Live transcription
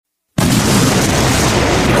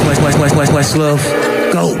Questlove,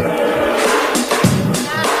 go.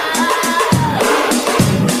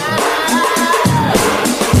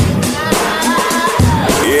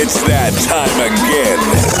 It's that time again.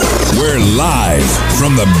 We're live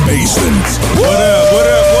from the basement. What up, what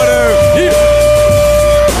up, what up? Yeah.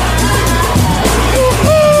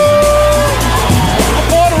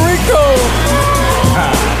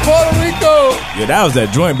 Puerto Rico. Yeah, that was that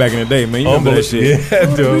joint back in the day, man. You remember that shit?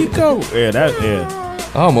 Yeah, dude. Rico. Yeah.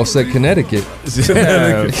 I almost said Connecticut.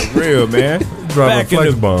 Yeah, for real, man. Drop a Back in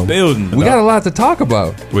flex the bomb. building. We got a lot to talk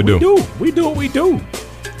about. We do. We do.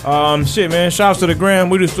 Shit, man. Shouts to the gram.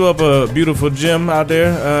 We just threw up a beautiful gym out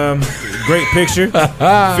there. Great picture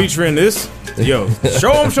featuring this. Yo,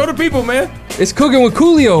 show the people, man. It's Cooking with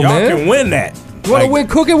Coolio, Y'all man. can win that. You want to win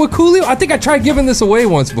Cooking with Coolio? I think I tried giving this away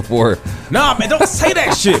once before. Nah, man, don't say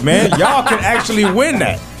that shit, man. Y'all can actually win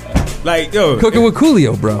that. Like, yo, Cooking with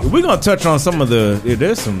Coolio, bro. we're gonna touch on some of the.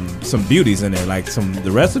 There's some beauties in there, like the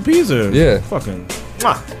recipes are fucking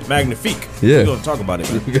magnifique. Yeah, we're gonna talk about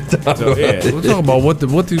it. Man. We'll talk about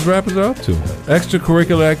what these rappers are up to.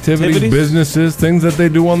 Extracurricular activities, businesses, things that they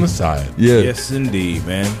do on the side. Yeah. Yes, indeed,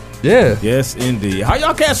 man. Yeah. Yes, indeed. How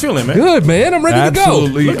y'all cats feeling, man? Good, man. I'm ready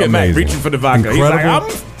Absolutely to go. Look at amazing. Mac reaching for the vodka. Incredible. He's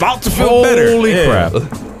like, I'm about to feel better. Holy crap.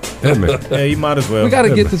 Yeah, you might as well. We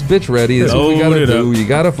gotta get this bitch ready. That's what we gotta do. You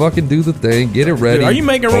gotta fucking do the thing. Get it ready. Are you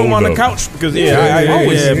making room on the couch? Because I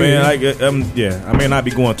may not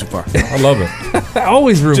be going too far. I love it.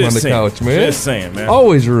 Always room Just on the saying. couch, man. Just saying, man.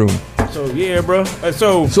 Always room. So yeah, bro.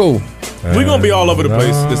 So we're we're gonna be all over the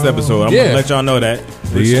place this episode. I'm gonna let y'all know that.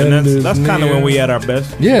 That's kind of when we at our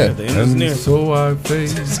best. Yeah. The end is near. So I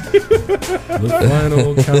face the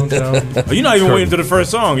final countdown. You're not even waiting to the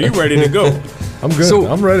first song. You ready to go? I'm good.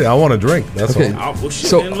 I'm ready. I want a drink. That's all. Well, shit,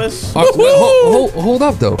 So- then let's. Hold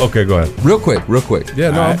up, though. Okay, go ahead. Real quick.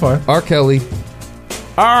 Yeah, no, I'm fine. R. Kelly.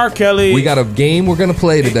 R. Kelly. We got a game we're gonna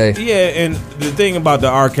play today. Yeah, and the thing about the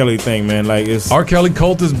R. Kelly thing, man, like it's R. Kelly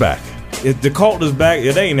cult is back. the cult is back.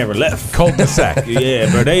 Yeah, they ain't never left. Cult de sac.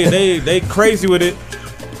 Yeah, bro, they crazy with it.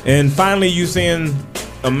 And finally, you seeing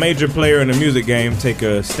a major player in the music game take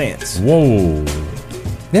a stance. Whoa.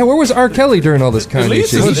 Yeah, where was R. Kelly during all this kind of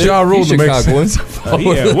least shit? it's Ja Rule He's to make Chicagoan. sense.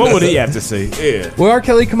 Yeah, what would he have to say? Yeah. Well, R.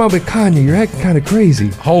 Kelly come out with Kanye. You're acting kind of crazy.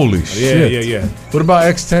 Holy shit. Yeah. What about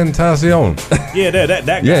X-Tentacion? Yeah, that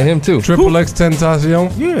guy. Yeah, him too. Triple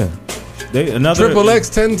X-Tentacion? Yeah. Another Triple X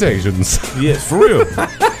Temptations. Yes, for real.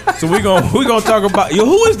 So we gonna talk about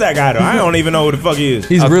who is that guy though? I don't even know who the fuck he is.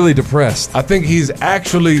 He's really depressed. I think he's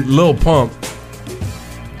actually Lil Pump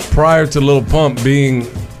prior to Lil Pump being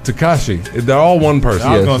Tekashi. They're all one person.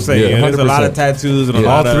 I was gonna say there's a lot of 100%. tattoos and a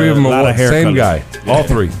All lot three of them are of hair same color. guy. All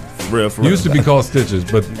three. For real. Used to be called Stitches,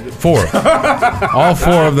 but four. All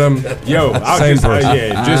four of them. Yo, same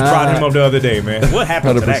person. just brought him up the other day, man. What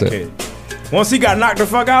happened to that 100%. kid? Once he got knocked the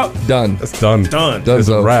fuck out, Done. That's done. done. Done. It's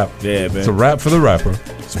a So- rap. Yeah, man. It's a rap for the rapper.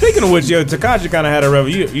 Speaking of which, Tekashi kind of had a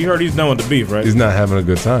revolution. You heard he's done with the beef, right? He's not having a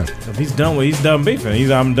good time. He's done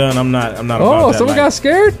beefing. I'm done. I'm not. Oh, about that. someone got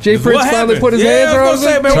scared? Jay What Prince finally happened? put his Yeah, hands I around was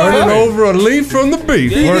gonna say, him? man, what Turning happened? over a leaf from the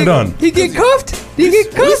beef. We're done. He get cuffed? Did he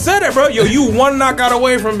get We cuffed? said it, bro. Yo, you one knockout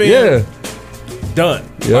away from being Yeah. done.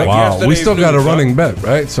 Yeah. Like Wow. We yesterday's still got a news, running bet,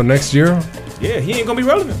 right? So next year, Yeah, he ain't gonna be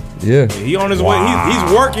relevant. Yeah. He on his way.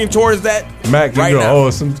 He's working towards that. Mac, you're Right going to now. owe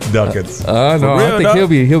us some ducats. No, real, I think dog. he'll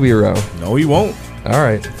be around. No, he won't. All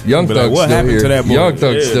right. Young Be like, Thug's what still happened here. to that boy? Young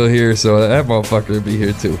Thug's Yeah. still here, so that motherfucker will be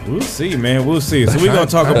here too. We'll see, man. We'll see. So we're gonna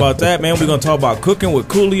talk about that, man. We're gonna talk about cooking with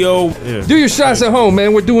Coolio. Yeah. Do your shots at home,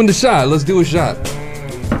 man. We're doing the shot. Let's do a shot.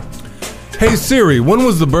 Hey Siri, when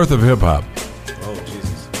was the birth of hip hop? Oh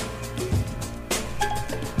Jesus.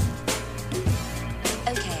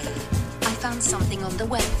 Okay, I found something on the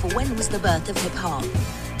web for when was the birth of hip hop.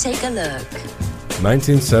 Take a look.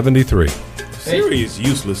 1973. Siri is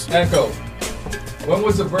useless. Echo. When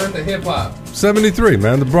was the birth of hip hop? 73,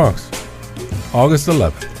 man, the Bronx. August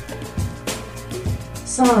 11th.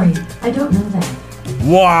 Sorry, I don't know that.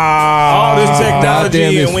 Wow. All this technology Goddamn,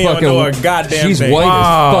 and this we don't know a goddamn She's thing. white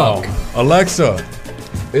Wow. as fuck. Alexa,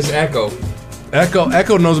 It's Echo.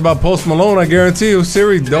 Echo knows about Post Malone, I guarantee you.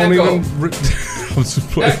 Siri don't Echo. even... I'm just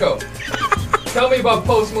playing. Echo. Tell me about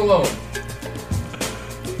Post Malone.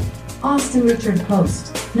 Austin Richard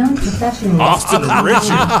Post, known professionally. Austin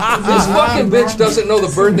Richard. This fucking bitch doesn't know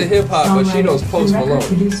the birth of hip hop, but she knows Post and record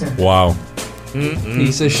Malone. Producer. Wow.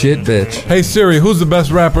 Piece of shit, bitch. Hey Siri, who's the best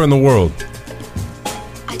rapper in the world?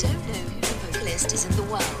 I don't know who the vocalist is in the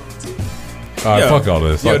world. All right, fuck all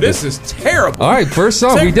this. Yo, Fuck this is terrible. All right, first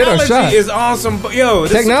song. We did our shot. Technology is awesome. Yo,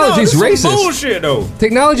 Technology's this racist. Some bullshit though.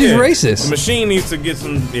 Technology's The racist. machine needs to get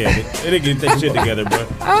some. Yeah, it'll get that shit together, bro.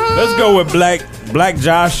 Let's go with Black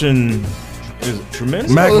Josh and is it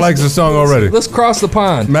Tremendous? Mac likes the song already. Let's cross the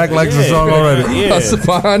pond. Mac likes the song already. Yeah. Cross the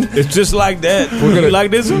pond. It's just like that. You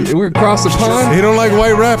like this one? We're across the pond. He don't like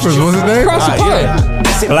white rappers. What's his name? Cross the pond.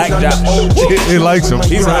 Black Josh. He likes him.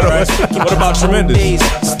 He's all right. What about Tremendous?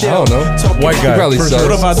 I don't know. White guy. He probably For sucks.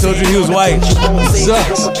 What if I told you he was white?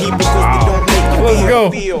 Sucks. Let's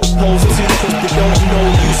go.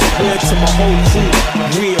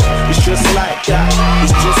 It's just like that.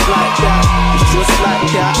 It's just like that. It's just like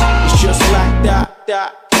that. It's just like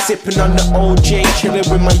that. Sipping on the OJ, chilling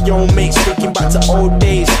with my young mates, thinking back to old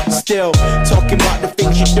days. Still talking about the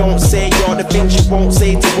things you don't say, or the things you won't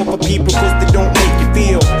say to other people, cause they don't make you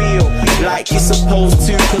feel like you're supposed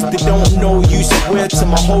to, cause they don't know you. So word to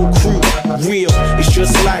my whole crew, real. It's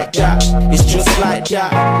just like that. It's just like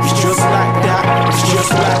that. It's just like that. It's just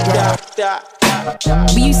like that.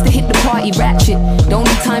 We used to hit the party ratchet. The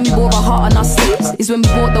only time we wore a heart on our sleeves is when we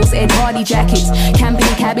bought those Ed Hardy jackets. Camping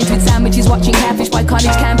in cabins with sandwiches, watching catfish by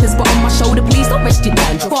college campus. But on my shoulder, please don't rest your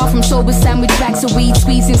hand. Far from sober, sandwich bags of weed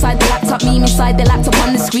squeeze inside the laptop, meme inside the laptop,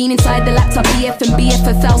 on the screen inside the laptop. BF and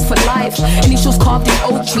BFFLs for life. Initials carved in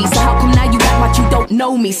oak trees. So how come now you act like you don't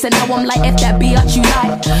know me? So now I'm like F that bitch you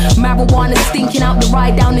like. Marijuana stinking out the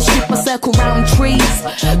ride down the strip. I circle round trees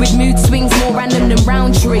with mood swings more random than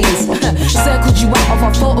round trees. Circled you out of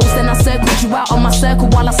our photos, then I circled you out on my circle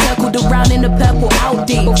while I circled around in the purple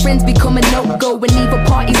Audi. But friends become a no-go and neither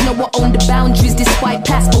parties know what own the boundaries. Despite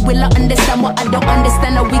past, but will I understand what I don't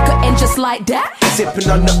understand? How we could end just like that? Sipping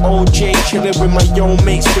on the OJ, chilling with my young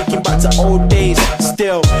mates, thinking back to old days.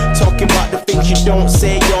 Still talking about the things you don't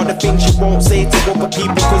say, or the things you won't say to other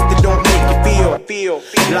people, cause they don't make you feel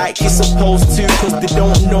like you're supposed to, cause they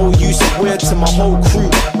don't know you. So word to my whole crew,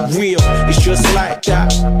 real. It's just like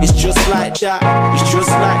that. It's just like that. It's just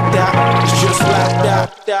like that. It's just like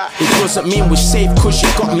that. It doesn't mean we're safe, cause you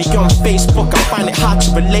got me on Facebook. I find it hard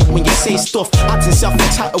to relate when you say stuff, acting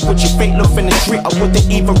self-entitled with your fake love in the street. I wouldn't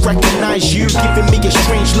even recognize you, giving me a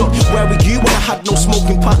strange look. Where were you when I had no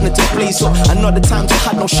smoking partner to blaze up? I know the times I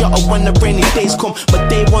had no shelter when the rainy days come. But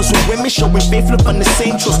day ones with women showing faith, love and the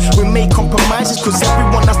same trust. We make compromises cause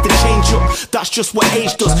everyone has to change up. That's just what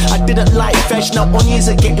age does. I didn't like veg, now onions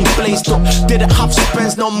are getting blazed up. Didn't have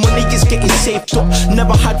friends, now money is getting saved up.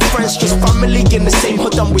 Never had friends, just family in the same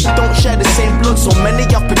hood, and we don't share the same blood. So many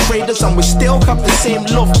have betrayed us and we still have the same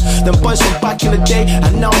love. Them boys from back in the day,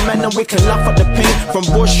 and now men, and we can laugh at the pain. From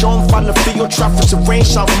Bush on, follow field traffic to range,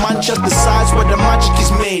 South Manchester sides where the magic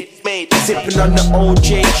is made. Sipping on the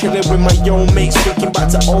OJ, chilling with my young mates, thinking back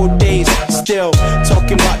to old days. Still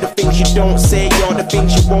talking about the things you don't say, or the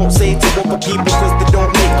things you won't say to other people, cause they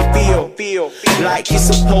don't make you feel like you're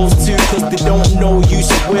supposed to, cause they don't know you.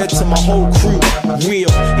 So word to my whole crew, real.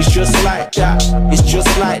 It's just like that. It's just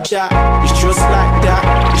like that. It's just like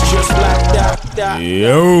that. It's just like that.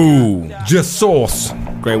 Yo, Just sauce.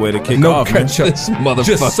 great way to kick No off, man. ketchup. This motherfucker.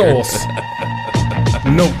 Just sauce.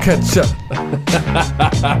 No ketchup.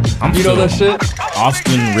 You know that shit?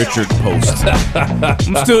 Austin Richard Post.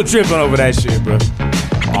 I'm still tripping over that shit, bro.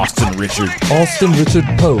 Austin Richard. Austin Richard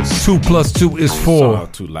Post. 2 + 2 is 4. Oh,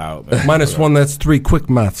 too loud, man. -1, that's 3. Quick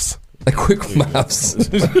maths. Quick maths.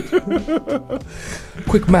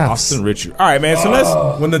 Quick maths. Austin Richard. All right, man. So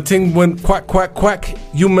let's. When the thing went quack, quack, quack,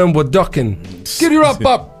 you men were ducking. Get your up.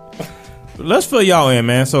 Let's fill y'all in,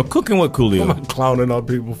 man. So cooking with Coolio. I'm clowning on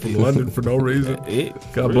people from London for no reason.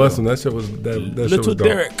 God bless him. That shit was that shit Little was dope.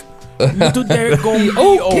 Derek. Little Derek gonna be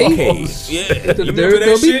Okay. Yeah. You They're remember that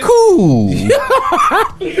gonna be shit? cool.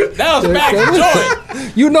 That was back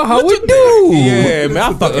joint. You know how we do. Yeah, man.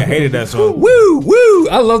 I fucking hated that song. Woo, woo.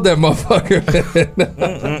 I love that motherfucker.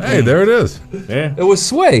 Hey, there it is. Yeah. It was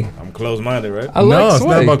Sway. I'm close-minded, right? I No, like it's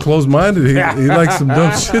Sway. not about closed-minded. He likes some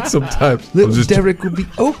dumb shit sometimes. I'm Little just- Derek will be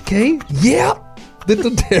okay. Yeah.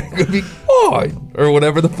 Little Derek will be fine. Or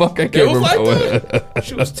whatever the fuck I It can't was like remember. that.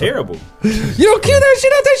 She was terrible. You don't kill that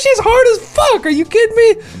shit out. That shit's hard as fuck. Are you kidding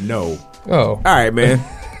me? No. Oh. All right, man.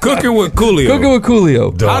 Cooking with Coolio. Cooking with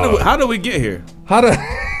Coolio. How do we get here? How to...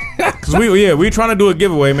 Cause we trying to do a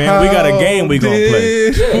giveaway, man. We got a game we gonna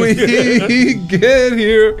play. We get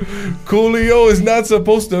here. Coolio is not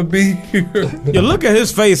supposed to be here. You look at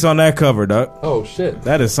his face on that cover, Doc. Oh, shit.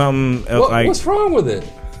 That is something else. What, Like, what's wrong with it?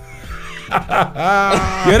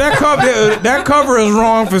 yeah, that cover is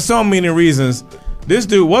wrong for so many reasons. This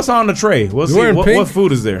dude, what's on the tray? What's You wearing what pink?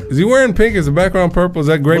 food is there? Is he wearing pink? Is the background purple? Is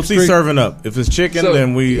that grape What's he Street? serving up? If it's chicken, So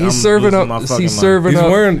then he's I'm serving losing my up. fucking He's mind. serving He's up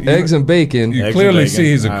wearing- eggs and bacon. You Eggs clearly and bacon.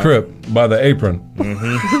 see he's a All Crip by the apron.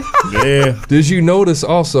 Yeah. Did you notice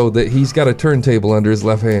also that he's got a turntable under his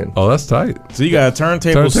left hand? Oh, that's tight. So you got a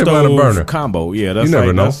turntable Turntable and a stove burner. combo. Yeah, that's You never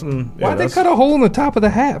like, know. That's, Why they cut a hole in the top of the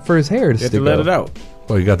hat for his hair to You have stick to let out? it out.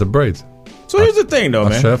 Oh, you got the braids. So here's the thing, though, A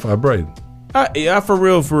man. chef, I braid. I for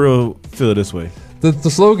real feel it this way. The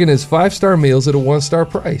slogan is 5-star meals at a 1-star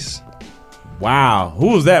price. Wow, who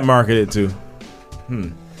was that marketed to?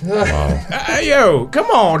 Wow. Yo, come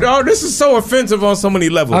on, dog. This is so offensive on so many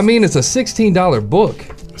levels. I mean, it's a $16 book.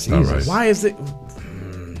 It's not right. why is it?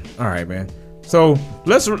 All right, man. So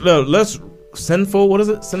let's sinful. What is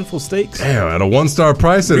it? Sinful steaks. Damn, at a 1-star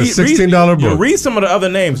price at a $16 book. Read some of the other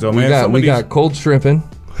names, though, man. We got cold shrimping,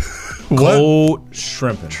 What? cold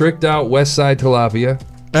shrimping. tricked out West Side tilapia.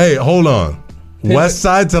 Hey, hold on. West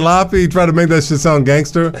Side tilapia. You try to make that shit sound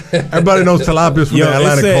gangster. Everybody knows tilapia's from the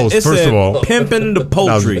Atlantic coast. First of all, pimping the I was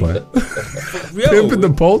poultry. just playing. Yo, Pimping the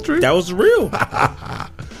poultry. that was real.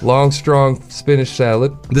 Long, strong spinach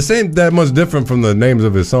salad. This ain't that much different from the names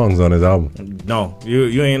of his songs on his album. No,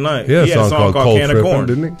 you ain't lying. He had He a song called Cold Can of Trippin', Corn.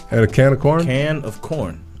 didn't he? And a can of corn. Can of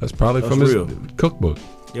Corn. That's probably That's from his real. cookbook.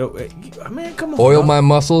 Yo, man, come on. Oil dog. my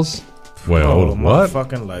muscles. Wait, hold Oh, on. my What?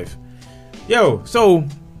 fucking life. Yo, so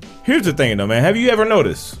here's the thing, though, man. Have you ever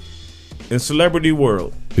noticed in celebrity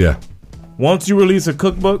world, Yeah. once you release a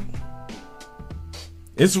cookbook,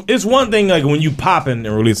 it's one thing like when you pop in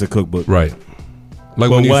and release a cookbook, Right. Like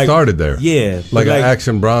But when you like- started there. Yeah, Like but an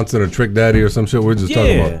Action Bronson or Trick Daddy or some shit we're just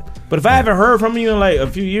talking yeah. about. But if I haven't heard from you in like a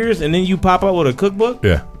few years, and then you pop up with a cookbook,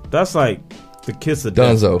 Yeah. that's like the kiss of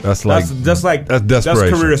death. Dunzo. That's like That's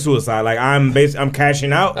desperation. career suicide. Like I'm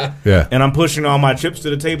cashing out, Yeah. and I'm pushing all my chips to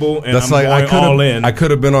the table, and That's I'm like going all in. I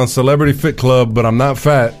could have been on Celebrity Fit Club, but I'm not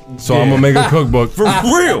fat, so I'm Yeah. gonna make a cookbook. For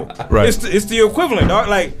real, Right. It's the equivalent, dog.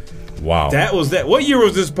 Like Wow. that was that. What year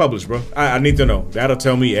was this published, bro? I need to know. That'll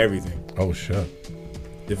tell me everything. Oh shit.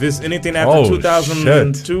 If it's anything after Oh,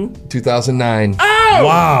 2002, 2009.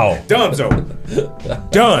 wow, done.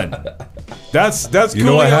 Done. That's You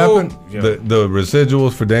know what Coolio. happened? Yeah. The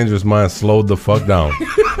residuals for Dangerous Minds slowed the fuck down.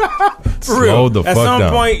 For real. Slowed the At fuck some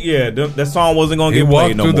down. point, yeah, that song wasn't gonna He get walked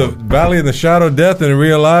played no through more. the valley of the shadow of death and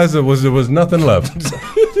realized there was nothing left.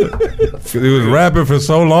 He was rapping for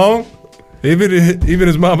so long, even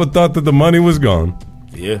his mama thought that the money was gone.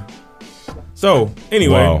 Yeah. So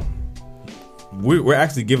anyway, Wow. we're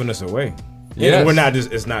actually giving this away. Yes. And we're not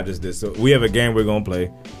just. It's not just this. So we have a game we're gonna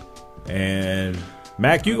play. And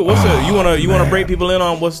Mac, you wanna break people in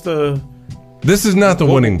on what's the This is not the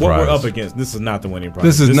winning what prize. we're up against? This is not the winning prize.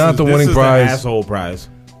 This is not the winning prize. The asshole prize.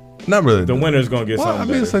 Not really. The winner's gonna get Well, I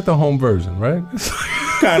something. mean, it's like the home version, right?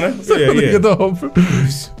 kind of. Yeah, Look yeah. at the home.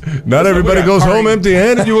 Not everybody got goes party. home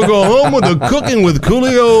empty-handed. You will go home with a Cooking with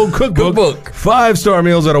Coolio cookbook. Cookbook. 5-star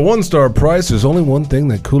meals at a 1-star price. There's only one thing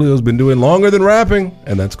that Coolio's been doing longer than rapping,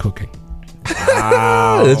 and that's cooking.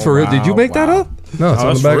 That's for real. Did you make that up? No, it's Oh, on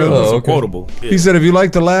that's the back real. of the That's Oh, a okay. quotable. Yeah. He said, if you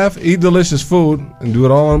like to laugh, eat delicious food, and do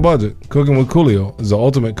it all on a budget, Cooking with Coolio is the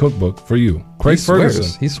ultimate cookbook for you. Craig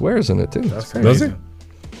Ferguson. He swears in it too. That's Does he? amazing.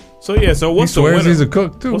 So yeah, so He what's the swears winner? he's a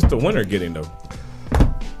cook, too. What's the winner getting though?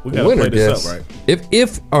 We gotta Winner play this gets.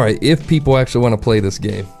 up, right? If people actually want to play this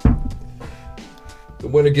game, the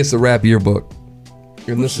winner gets the rap yearbook,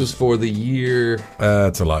 and this is for the year,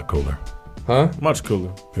 That's a lot cooler. huh? Much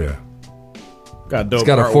cooler. Yeah. Got dope. It's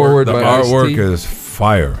got a artwork. forward The by art- Ice-T. Artwork is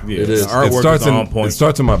fire. Yeah, It is. The artwork It starts is on point. It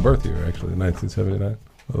starts in my birth year, actually, 1979.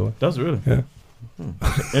 by the way. That's really Yeah.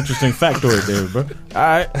 interesting factoid there, bro. All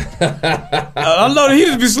right. I know that he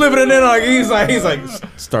just be slipping it in like he's like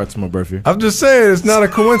starts my birthday. I'm just saying, it's not a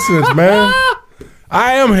coincidence, man.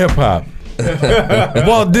 I am hip hop.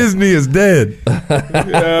 Walt Disney is dead.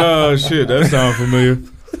 Oh shit, that sounds familiar.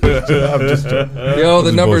 Yo, the This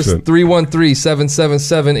is number is bullshit.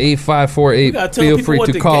 313-777-8548. gotta tell Feel people free what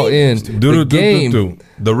to the call game in. is. The game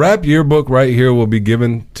The rap yearbook right here will be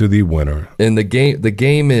given to the winner. and the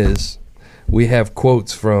game is we have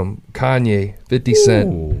quotes from Kanye, 50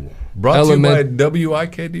 Cent, Brought to you by Element-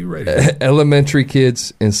 WIKD Radio. elementary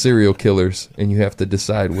kids, and serial killers, and you have to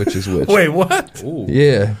decide which is which. Wait, what?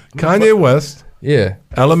 Yeah, Kanye West, yeah,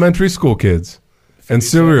 elementary school kids, and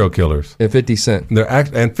serial killers. and 50 Cent.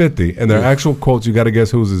 And 50. And their actual quotes, you got to guess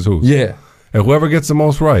whose is whose. Yeah, And whoever gets the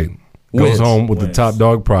most right goes Wins. home with the top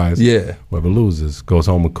dog prize. yeah. Whoever loses goes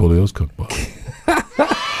home with Coolio's cookbook.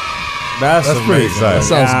 That's pretty amazing. exciting. That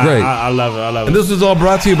sounds great. I love it. I love And it. this is all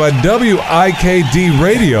brought to you by WIKD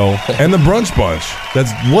Radio and the Brunch Bunch.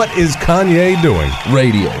 That's What Is Kanye Doing?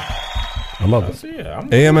 Radio. I love it. Yeah,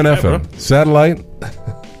 I'm AM and with that, FM, bro. satellite,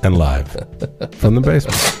 and live from the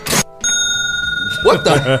basement. What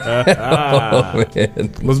the hell,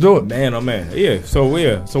 man? Let's do it. Man, oh man, yeah. So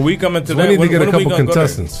we coming to So that. we need to When- get a when are we couple gonna go there?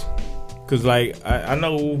 contestants. Cause like I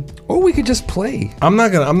know. Or we could just play. I'm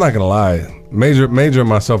not gonna lie. Major and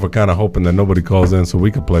myself are kind of hoping that nobody calls in so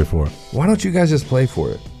we could play for it. Why don't you guys just play for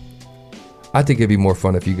it? I think it'd be more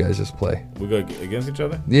fun if you guys just play. We go against each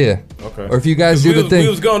other. Yeah. Okay. Or if you guys 'Cause do the thing. we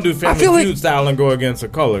was gonna do I Family feel Feud like- style and go against a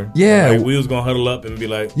color. Yeah. Like, we was gonna huddle up and be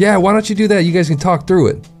like, Yeah, why don't you do that? You guys can talk through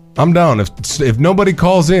it. I'm down. If nobody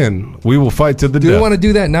calls in, we will fight to the Do death. we want to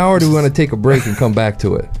do that now or do we want to take a break and come back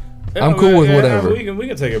to it? I'm cool with whatever. We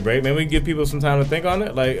can take a break, man. We can give people some time to think on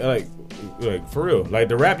it. Like for real. Like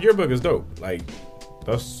the rap yearbook is dope. Like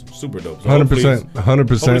that's super dope. So 100%.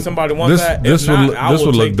 hopefully 100%. somebody wants that. This If not, I will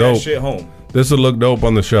will look take dope. that shit home. This will look dope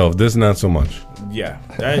on the shelf. This not so much. Yeah,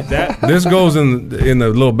 that This goes in the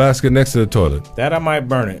little basket next to the toilet. that I might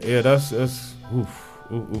burn it. Yeah, that's oof.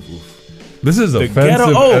 This is The offensive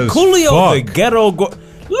ghetto. as Coolio, the fuck. ghetto. Look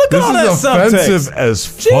This at all that is offensive subtext. as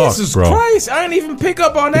fuck, Jesus bro. Christ! I didn't even pick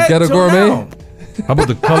up on that. Ghetto till gourmet? now. How about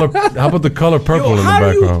the color? How about the color purple in the how do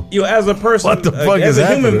background? you as a person, What the fuck as is a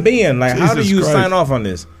human happening? being, like how do Jesus you Christ. sign off on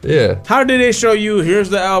this? Yeah. How did they show you? Here's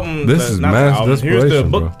the album. This is not the mass album, Here's the desperation,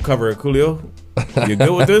 book bro. cover, Coolio. You good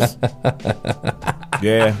with this?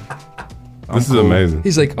 Yeah. This is amazing.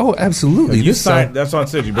 He's like, oh, absolutely. You This sign, song. that's what I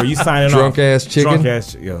said, you bro. You signing Drunk off. ass chicken? Drunk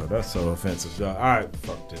ass. Yo, that's so offensive. Yo, all right,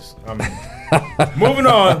 fuck this. I mean, moving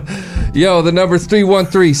on. Yo, the number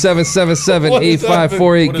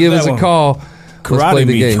 313-777-8548. Give What is us that a one? call. Let's Karate play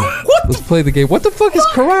the meat. game. Let's play the game. What the fuck is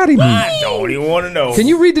karate meat? I don't even want to know. Can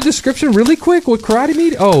you read the description really quick? What karate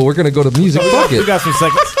meat? Oh, we're gonna go to music. Fuck We it. got some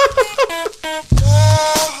seconds.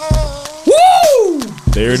 Woo!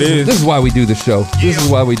 There it is. This is why we do the show. This is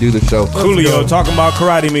why we do the show. Coolio talking about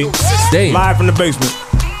karate meat. Damn. Live from the basement.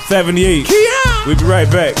 78. We'll be right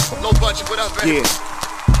back. No budget, what up, baby? Yeah.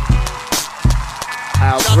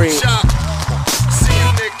 Al Green. See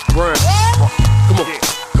you, Nick. Run. Come on.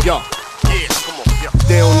 Yo. Yeah, come on.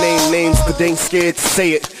 They don't name names, but they ain't scared to say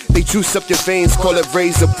it. They juice up your veins, call it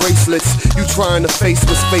razor bracelets. You trying to face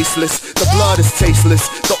what's faceless. The blood is tasteless.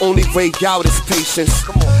 The only way out is patience.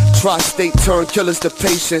 Come on. Tri-state turn killers to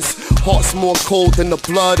patience. Hearts more cold than the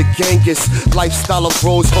blood of Genghis. Lifestyle of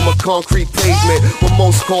roads from a concrete pavement. What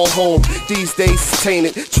most call home. These days it's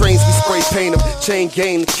tainted. Trains we spray paint them. Chain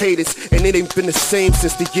gang the cadence. And it ain't been the same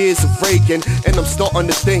since the years of Reagan. And I'm starting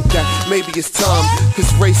to think that maybe it's time.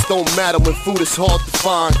 Cause race don't matter when food is hard to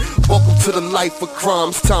find. Welcome to the life of crime.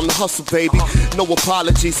 It's time to hustle, baby. No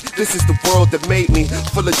apologies. This is the world that made me.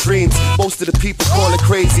 Full of dreams. Most of the people call it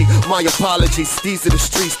crazy. My apologies. These are the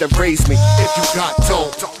streets that raised me. If you got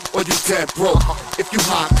dope, or you dead broke. If you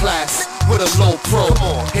high class, with a low pro.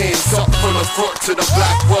 Hands up from the front to the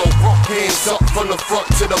back row. Hands up from the front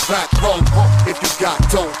to the back row. If you got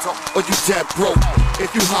dope, or you dead broke.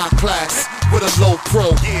 If you high class, with a low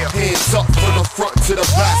pro. Hands up from the front to the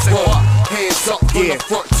back row. Hands up from the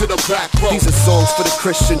front to the back row. These are songs for the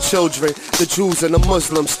Christian children, the Jews and the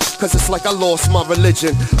Muslims. Cause it's like I lost my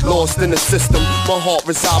religion, lost in the system. My heart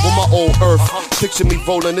reside on my own earth. Picture me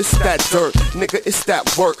rolling, it's that dirt. Nigga, it's that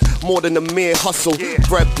work, more than a mere hustle.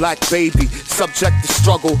 Bred black baby, subject to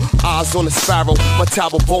struggle. Eyes on the sparrow, my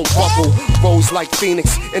tower won't buckle. Rose like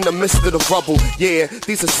Phoenix in the midst of the rubble. Yeah,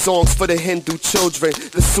 these are songs for the Hindu children,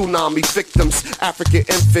 the tsunami victims, African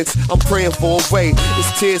infants. I'm praying for a way,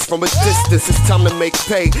 it's tears from a distance. It's time to make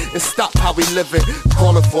pay and stop how we living.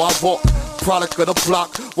 Crawling for our walk, product of the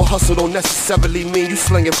block. Well, hustle don't necessarily mean you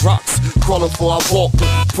slinging rocks. Crawling for our walk,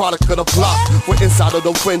 product of the block. We're inside of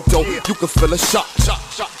the window, you can feel a shock.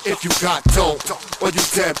 If you got dope, or you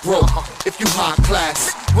dead broke. If you high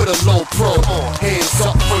class, with a low pro. Hands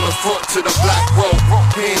up from the front to the back row.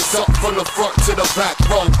 Hands up from the front to the back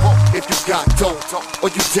row. If you got dope, or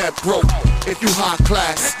you dead broke. If you high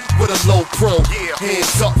class, with a low pro.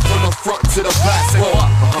 Hands up from the front to the back row.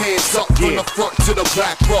 Hands up from the front to the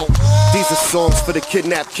back row. These are songs for the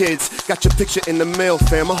kidnapped kids. Got your picture in the mail,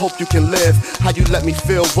 fam. I hope you can live. How you let me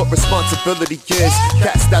feel what responsibility is.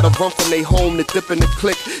 Cats that'll run from they home to dip in the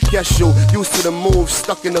click. Guess you used to the move,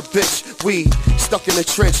 stuck in a bitch. We stuck in the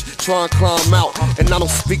trench, try and climb out. And I don't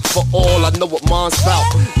speak for all, I know what mine's about.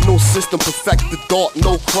 No system, perfect the thought,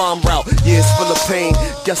 no crime route. Yeah, it's full of pain.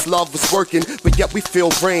 Guess love was working, but yet we feel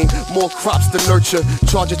rain. More crops to nurture,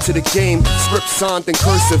 charge it to the game. Script signed in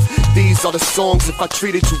cursive. These are the songs if I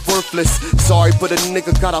treated you worthless. Sorry, but a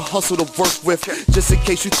nigga gotta hustle to work with. Just in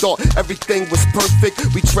case you thought everything was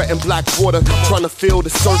perfect. We treading black water, trying to feel the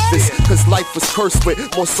surface. Cause life was cursed with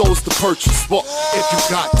more souls to purchase. But if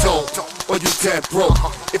you got dope, or you dead broke.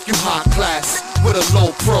 If you high class with a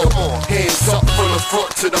low pro, hands up from the front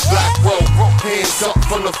to the back row. Hands up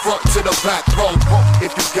from the front to the back row.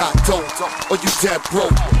 If you got dope or you dead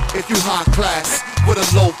broke. If you high class with a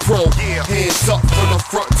low pro, hands up from the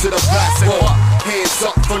front to the back row. Hands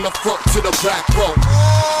up from the front to the back row.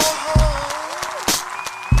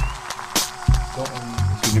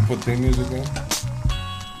 Can you put theme music in?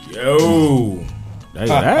 Yo. That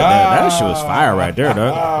shit was fire right there,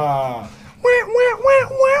 dog.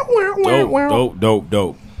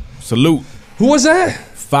 Dope. Salute. Who was that?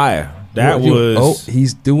 Fire. That was. Oh,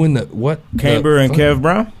 he's doing the what? Camber and Kev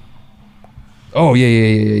Brown. Oh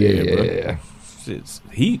yeah. It's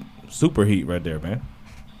heat, super heat right there, man.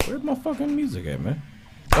 Where's my fucking music at, man?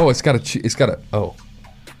 Oh, it's got a. Oh,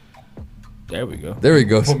 there we go. There he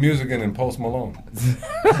goes. Put music in Post Malone. You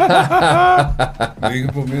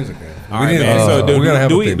can put music in. All right, man. So do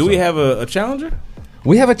we have a challenger?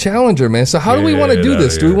 We have a challenger, man. So how do we want to do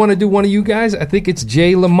this? Do we want to do one of you guys? I think it's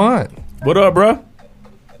Jay Lamont. What up, bro?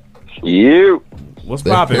 You. What's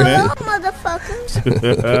poppin', man?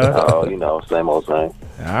 Motherfuckers. Oh, you know, same old same.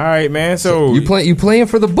 All right, man. So you playing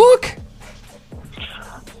for the book?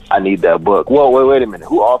 I need that book. Whoa, wait a minute.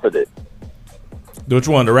 Who offered it? Which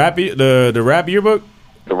one? The rap yearbook?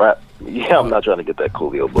 The rap. Yeah, I'm not trying to get that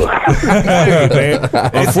Coolio book. Hey, man.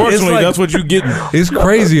 Unfortunately, that's what you getting. It's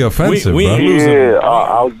crazy offensive, we bro. ain't losing. Yeah,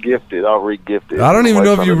 I'll gift it. I'll re-gift it. I don't even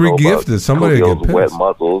know if you re-gifted. Somebody get pissed. Wet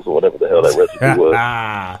muscles or whatever the hell that recipe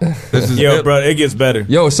was. Yo, bro, it gets better.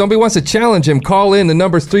 Yo, if somebody wants to challenge him, call in. The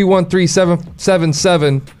number's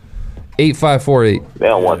 313-777-8548. They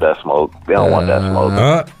don't want that smoke. They don't want that smoke.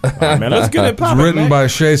 Man, let's get it poppin', It's written man. by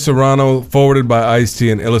Shea Serrano, forwarded by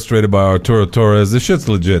Ice-T, and illustrated by Arturo Torres. This shit's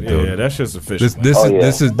legit, dude. Yeah, that shit's official.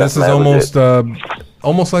 This is almost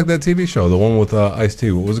almost like that TV show, the one with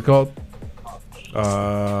Ice-T. What was it called?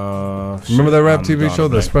 Remember that rap TV show,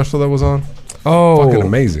 the special that was on? Oh, fucking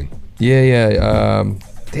amazing. Yeah.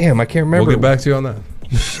 Damn, I can't remember. We'll get back to you on that.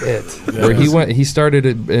 Shit. Where he started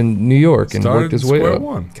it in New York and worked his way square up.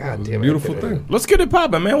 one. God damn it. Beautiful thing. Let's get it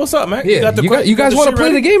poppin', man. What's up, man? Yeah, you guys want to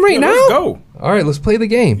play the game right now? Let's go. All right, let's play the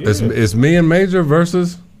game. It's me and Major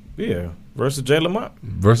versus Jay Lamont.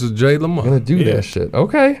 Versus Jay Lamont. I'm gonna do that shit.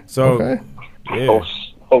 Okay. So, okay. Yeah.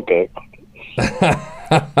 Okay.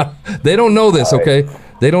 They don't know this, okay?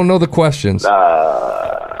 They don't know the questions.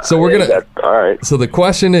 So we're gonna. All right. So the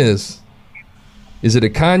question is it a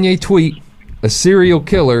Kanye tweet, a serial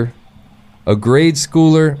killer, a grade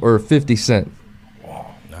schooler, or a 50 Cent?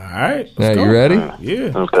 All right. Now, you ready?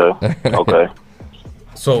 Yeah. Okay.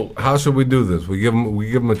 So how should we do this? We give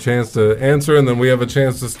them a chance to answer, and then we have a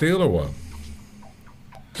chance to steal, or what?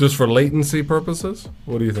 Just for latency purposes?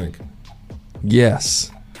 What do you think?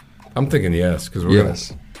 Yes. I'm thinking yes, because we're gonna.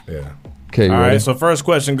 Yeah. Okay. All ready? right. So first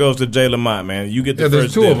question goes to Jay Lamont, man. You get the there's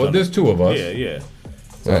first. two dibs of on us. There's it. two of us. Yeah.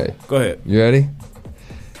 All right. Go ahead. You ready?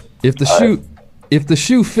 If the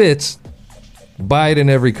shoe fits, buy it in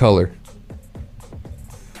every color.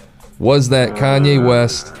 Was that Kanye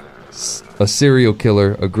West, a serial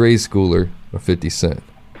killer, a grade schooler, or 50 Cent?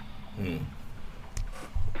 Damn.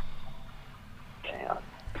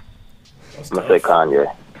 I'm gonna say Kanye.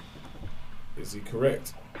 Is he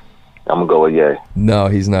correct? I'm gonna go with Ye. No,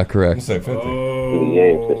 he's not correct. Say 50.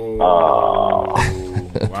 Wow.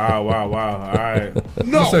 All right.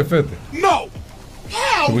 No. Say 50. No.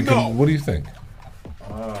 Hell no. What do you think?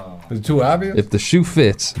 Is it too obvious? If the shoe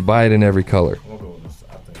fits, buy it in every color.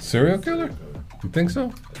 Serial killer? You think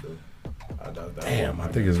so? Damn, I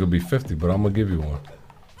think it's gonna be 50, but I'm gonna give you one.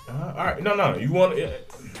 All right. No. You want?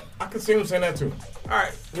 I can see him saying that too. All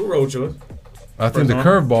right. We'll roll with you. I think the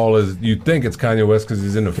curveball is you think it's Kanye West because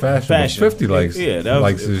he's into fashion. But 50 likes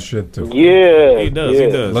his shit too. Yeah. He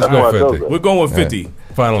does. Let's go 50. We're going with 50. Right.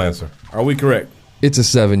 Final answer. Are we correct? It's a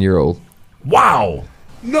 7-year-old. Wow.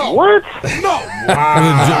 No. What? No.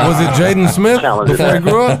 Was it Jaden Smith before he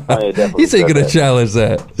grew up? He's ain't gonna challenge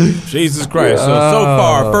that. Jesus Christ. So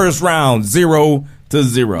far, first round, 0-0.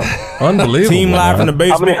 Unbelievable. Team live from the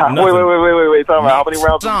basement. Wait. Time out. How many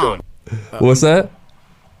rounds are we doing? What's that?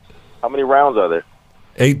 How many rounds are there?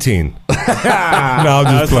 18. No,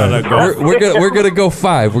 I'm just playing. We're gonna go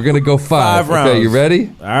 5. We're gonna go 5. 5 rounds. Okay, you ready?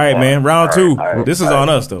 All right, man. Round 2. right. This is on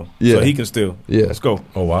us though. Yeah. So he can still. Yeah. Let's go.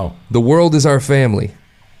 Oh, wow. The world is our family.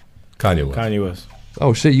 Kanye West. Kanye West.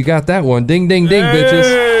 Oh shit, you got that one. Ding ding ding, bitches.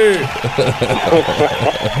 Hey!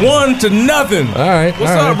 1-0. All right.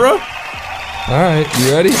 What's up, bro? All right,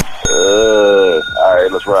 you ready? All right,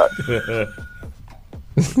 let's rock.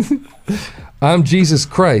 I'm Jesus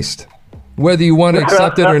Christ. Whether you want to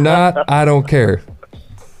accept it or not, I don't care.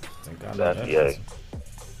 That's Ye.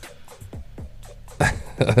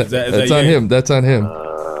 That's on him. That's on him.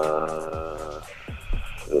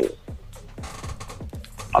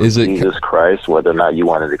 Is it Jesus Christ? Whether or not you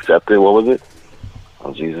wanted to accept it, what was it?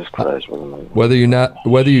 Oh, Jesus Christ! Whether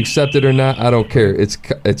you accept it or not, I don't care. It's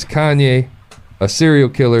Kanye, a serial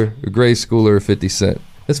killer, a grade schooler, or 50 Cent.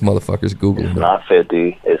 This motherfucker's Googling. It's not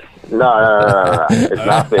 50. It's no. It's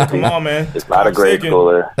not 50. Come on, man. It's not a grade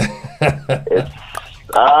schooler. It's.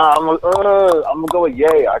 I'm gonna go with Ye.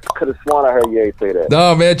 I could have sworn I heard Ye say that.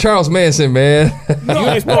 No, man, Charles Manson, man. You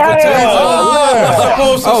ain't supposed to tell.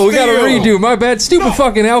 Oh, we got to redo. My bad. Stupid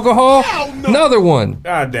fucking alcohol. No. Another one.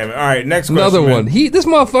 God damn it. All right, next question. Another man. one. This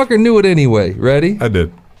motherfucker knew it anyway. Ready? I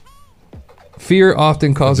did. Fear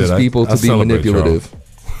often causes people to be manipulative.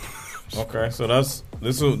 Okay, so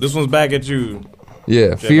this one's back at you.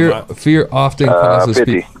 Yeah, fear often causes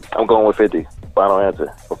 50. people. I'm going with 50. Final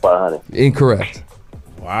answer for 500. Incorrect.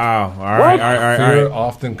 Wow. All right. Fear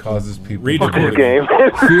often causes people. Read the this game.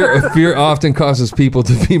 Fear often causes people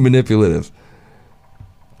to be manipulative.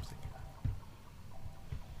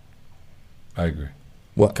 I agree.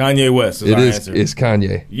 What? Kanye West is our answer. It's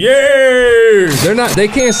Kanye. Yeah. They're not. They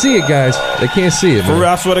can't see it, guys. They can't see it. For real,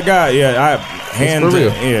 I swear to God. Yeah, for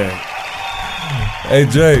real. Yeah. Hey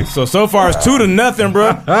Jay. So far it's 2-0,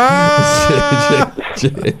 bro.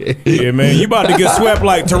 Yeah, man, you about to get swept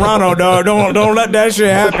like Toronto, dog. Don't let that shit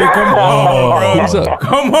happen. Come on, bro. Who's up?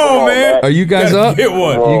 Come on, man. Are you guys up? Get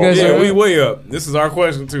one. You guys yeah, are we way up. This is our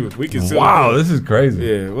question too. We can. Wow, this is crazy.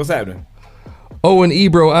 Yeah, what's happening? Oh, and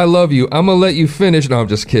Ebro, I love you. I'm gonna let you finish. No, I'm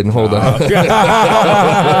just kidding. Hold on. Hold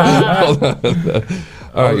on.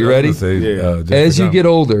 All right, you ready? As you get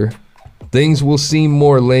older, things will seem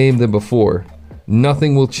more lame than before.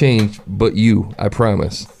 Nothing will change but you, I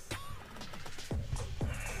promise.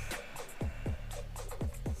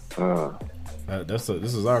 This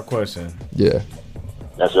is our question. Yeah.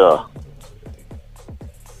 That's y'all.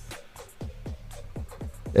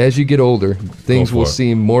 As you get older, things will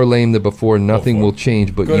seem more lame than before. Nothing will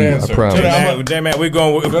change but you, I promise. J-Man, we're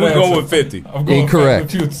going with 50.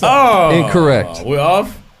 Incorrect. Incorrect. We're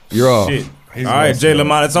off? You're off. Shit. All right, Jay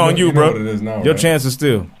Lamont, it's on you, bro. What it is now, Your right? chance is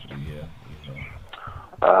still.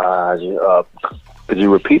 Could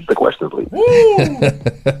you repeat the question, please?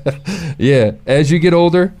 Yeah. As you get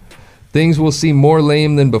older, things will seem more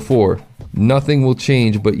lame than before. Nothing will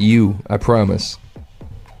change but you, I promise.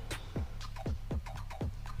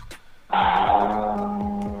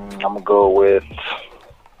 I'm gonna go with.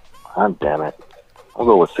 God damn it! I'm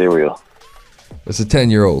gonna go with cereal. It's a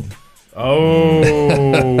 10-year-old. Oh.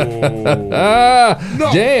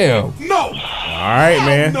 Damn. No. All right,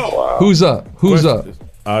 man. No. Wow. Who's up? Who's up?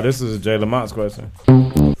 This is Jay Lamont's question.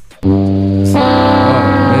 Oh,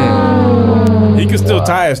 man. He can still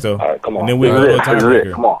tie us, though. All right, come on. And then we go to a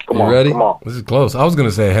tiebreaker. Come on. You ready? Come on. This is close. I was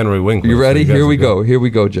gonna say Henry Winkler. You ready? So Here we go. Here we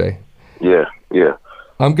go, Jay. Yeah.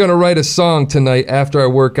 I'm gonna write a song tonight after I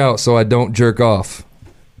work out so I don't jerk off.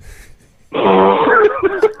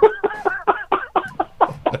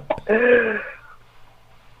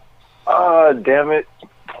 Damn it.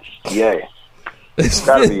 Yay. It's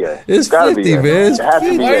gotta be yay. It's gotta 50, be man. It has to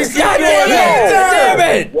be yay. God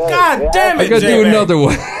damn it. I gotta do another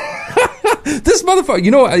one. This motherfucker,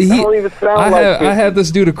 you know what? I have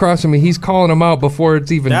this dude across from me. He's calling him out before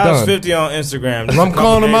it's even That done. was 50 on Instagram. I'm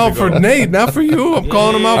calling him out for Nate, not for you. I'm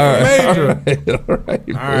calling him out for Major. All right.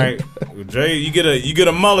 All right. Jay, you get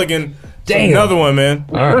a mulligan. Damn. Another one, man.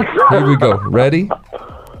 All right. Here we go. Ready?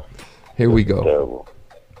 Here we go. Terrible.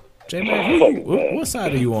 Jay, man, what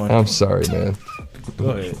side are you on? I'm sorry, man.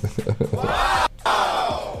 Go ahead.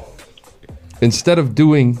 Instead of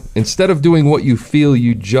doing what you feel,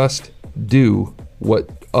 you just do what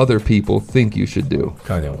other people think you should do.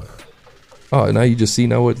 Kanye West. Oh, now you just see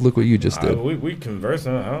look what you just did. We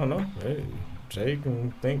conversing. I don't know. Hey, Jay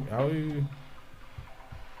can think how you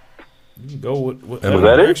can go with whatever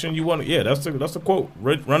direction you want. Yeah, that's the quote.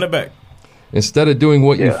 Run it back. Instead of doing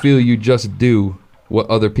what you feel, you just do what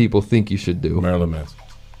other people think you should do. Marilyn Manson.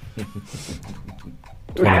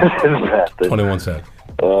 21 seconds.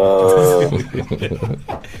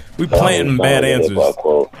 We planting bad answers.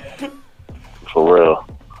 For real.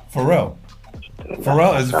 Pharrell.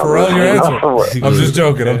 Is Pharrell your answer? I'm just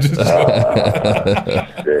joking.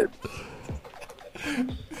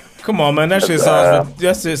 Come on, man. That shit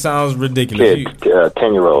sounds ridiculous.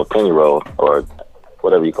 10-year-old, or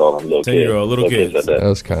whatever you call them. 10-year-old, little kids. That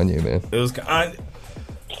was Kanye, man. It was.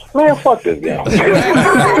 Man, fuck this game. Stop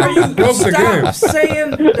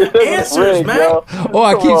saying the answers, man. Oh,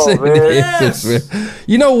 I keep saying the answers, man.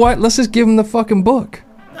 You know what? Let's just give him the fucking book.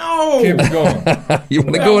 No. No. Keep it going. You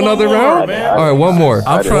want to go another round? man. All right, one more.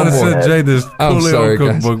 I'm trying to send Jay this I'm Coolio sorry,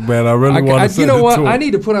 guys. cookbook, man. I really want to send You know it what? to him. I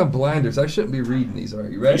need to put on blinders. I shouldn't be reading these. Are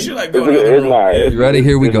you ready? You should like go another round. You ready?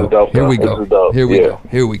 Here we This is go. dope, Here we bro. go. This is dope. Here we Yeah. go.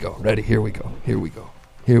 Here we go. Ready? Here we go. Here we go.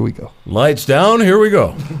 Here we go. Lights down. Here we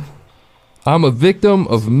go. I'm a victim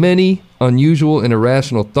of many unusual and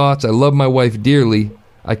irrational thoughts. I love my wife dearly.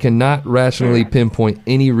 I cannot rationally pinpoint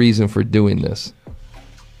any reason for doing this.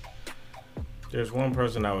 There's one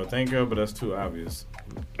person I would think of, but that's too obvious.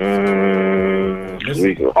 We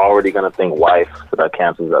already gonna think wife, so that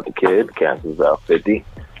cancels out the kid, cancels out 50.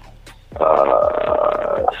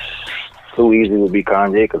 Too easy would be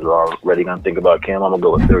Kanye because we're already gonna think about Kim. I'm gonna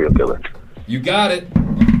go with serial killer. You got it.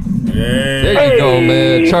 Hey. There you go,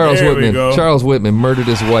 man. Charles There we Whitman. go. Charles Whitman murdered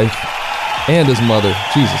his wife and his mother.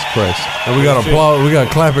 Jesus Christ. And we got applause. We got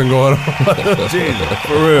clapping going on.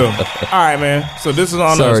 For real. All right, man. So this is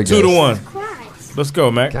on Sorry, us. 2-1. guys. Let's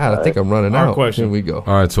go, Mac. God, I think I'm running Our out. question. Here we go.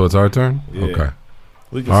 All right, so it's our turn? Yeah. Okay.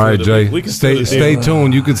 We can All right, steal the- Jay. we can steal Stay the deal.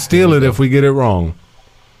 tuned. You could steal it if we get it wrong.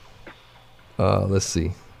 Let's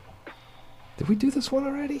see. Did we do this one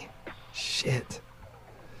already? Shit.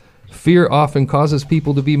 Fear often causes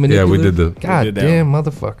people to be Yeah, we manipulative. did the- God we did that damn,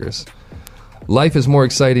 motherfuckers. Life is more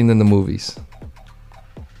exciting than the movies.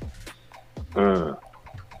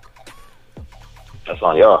 That's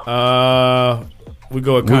on y'all. We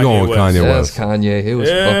go with Kanye We're going with West. Kanye That's West. Kanye. It was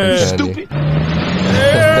Yeah. fucking Kanye.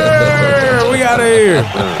 Yeah, we out of here.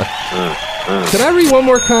 Can I read one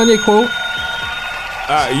more Kanye quote?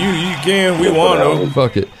 You can. We want to.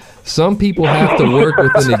 Fuck it. Some people have to work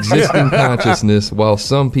with an existing consciousness while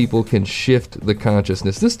some people can shift the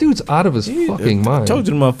consciousness. This dude's out of his fucking mind. I told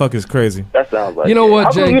you the motherfucker's crazy. That sounds like You know it. what,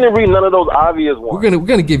 How come Jay? you didn't read none of those obvious ones? We're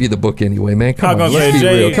gonna give you the book anyway, man. Come I'm on, gonna let's say, be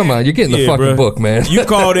Jay, real. Come on, you're getting the yeah, fucking bruh. book, man. You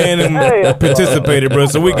called in and participated, bro.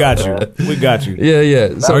 So we got you. We got you. Yeah,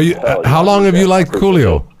 yeah. So Are you? How long have you liked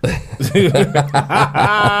Coolio? Yeah,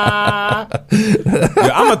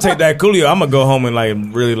 I'm gonna take that Coolio. I'm gonna go home and like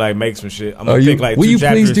really like make some shit. I'm gonna Are you- pick like will two you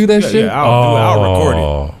please chapters. do that Yeah, shit? Yeah, I'll do it. I'll record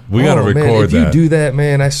it. We got to Oh, man, record if that. you do that,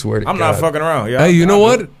 man, I swear to I'm God. not fucking around. Yeah, Hey, you know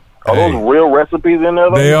what? Are those real recipes in there?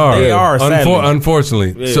 Though? They are. They are, sadly.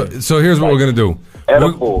 Unfortunately. Yeah. So here's what we're gonna do.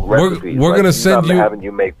 Edible recipes. We're like gonna you're send not you. having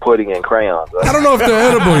you make pudding and crayons. Right? I don't know if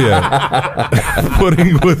they're edible yet.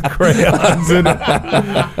 Pudding with crayons in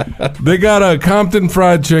it. They got a Compton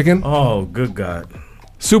fried chicken, Oh, good God.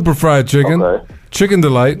 super fried chicken, Okay. Chicken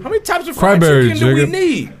Delight. How many types of fried Cranberry chicken do we chicken.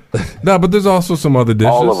 need? No, but there's also some other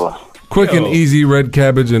dishes. All of them. Quick and Yo. easy red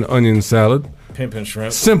cabbage and onion salad. Pimpin'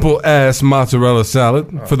 shrimp. Simple ass mozzarella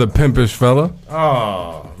salad for the pimpish fella.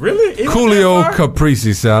 Oh, really? It was Coolio that far?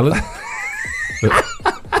 caprese salad.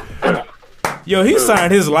 Yo, he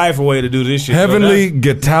signed his life away to do this shit. Heavenly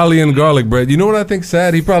Italian garlic bread. You know what I think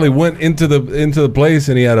sad? He probably went into the place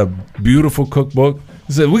and he had a beautiful cookbook.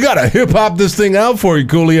 He said, "We gotta hip hop this thing out for you,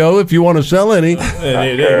 Coolio, if you want to sell any."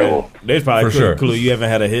 They probably For sure. Coolio. You haven't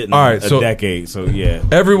had a hit in All right, a so decade, so yeah.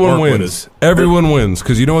 Everyone Work with wins. us. Everyone wins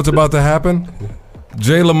because you know what's about to happen.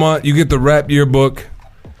 Jay Lamont, you get the rap yearbook.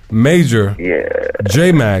 Major,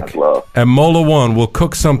 J Mac, and Mola One will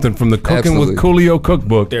cook something from the Cooking with Coolio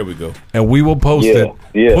cookbook. There we go. And we will post it.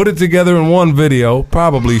 Put it together in one video.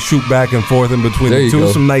 Probably shoot back and forth in between There the you two.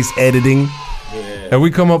 go. Some nice editing. And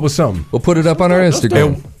we come up with something. We'll put it up on our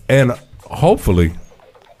Instagram. And hopefully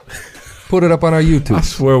put it up on our YouTube. I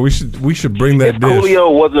swear we should bring that If dish.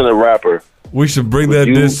 Coolio wasn't a rapper, We should bring would that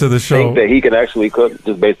you dish to the show. think that he can actually cook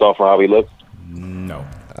just based off of how he looks? No.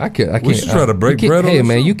 I can't. We should try to break you can't- bread on Hey the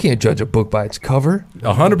man, show. you can't judge a book by its cover.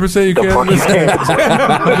 100% you can't.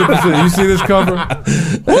 100%. You see this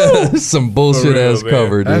cover? Some bullshit ass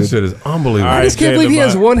cover, dude. That shit is unbelievable. I just can't believe he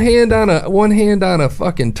has one hand on a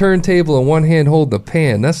fucking turntable and one hand holding the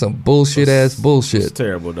pan. That's some bullshit ass bullshit. It's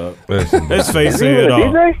terrible, dog. Listen. Let's face Is he it even a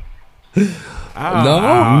all. DJ?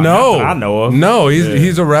 No, I know of. No, he's Yeah.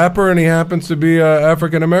 he's a rapper and he happens to be an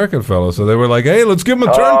African American fellow. So they were like, "Hey, let's give him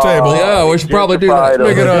a turntable." Yeah, we should probably do that.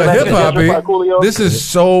 Make it a Gentrified hip Coolio? hoppy. This is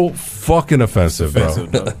so fucking offensive, bro.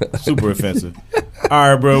 Offensive, dog. Super offensive.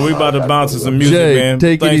 All right, bro. We about to bounce to some music, Jay, man.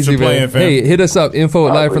 take Thanks it easy, for playing, man. fam. Hey, hit us up. Info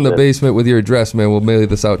at Live from the Basement with your address, man. We'll mail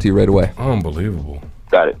this out to you right away. Unbelievable.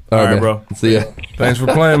 Got it. All right, man. bro. See ya. Thanks for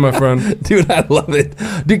playing, my friend. Dude, I love it.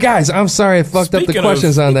 Dude, guys, I'm sorry I fucked up the Speaking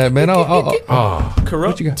questions of- on that, man.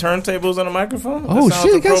 Corrupt turntables on the microphone? Oh, That sounds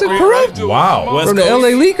shit, you guys are appropriate, corrupt? right? Wow. West From the Coast. LA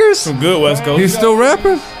Leakers? Some good West Coast. He's still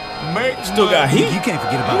rapping? Still got heat. You can't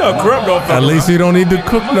forget about it. Corrupt don't fuck At least he don't need to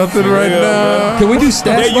cook nothing right now. Can we do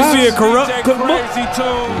stats? Yeah, you see a Corrupt cookbook?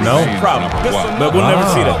 No. Problem. But we'll never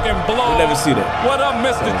see that. We'll never see that. What up,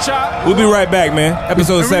 Mr. Chop? We'll be right back, man.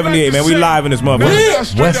 Episode 78, man. We live in this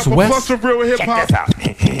motherfucker. West. Real hip hop.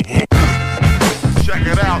 Check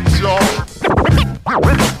it out, y'all.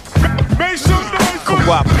 Make some noise.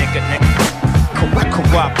 Co-op, nigga.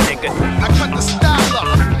 Co-op, nigga. I cut the style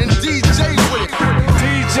up and DJ with it.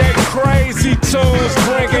 DJ Crazy Tunes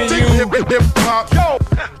bringing you hip hop. Yo,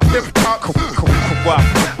 hip hop. Co-op.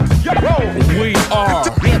 We are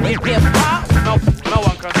hip hop. No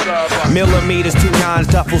one can serve us. Millimeters, 2 9s,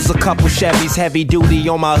 duffels, a couple Chevys, heavy duty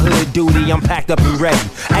on my hood duty. I'm packed up and ready.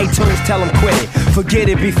 A-Tunes, tell them quit it. Forget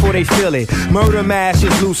it before they feel it. Murder mash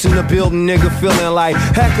is loose in the building, nigga feeling like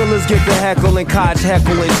hecklers get the heckle and Koch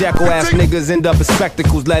heckle and Jekyll ass niggas end up in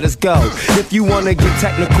spectacles. Let us go. If you wanna get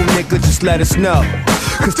technical, nigga, just let us know.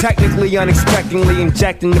 Cause technically, unexpectedly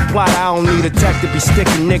injecting the plot, I don't need a tech to be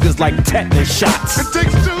sticking niggas like tetanus shots. It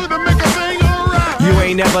takes 2 to make a thing alright. You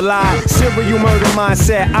ain't never lied. Serial murder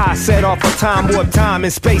mindset. I set off a time warp time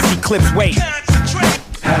and space eclipse. Wait.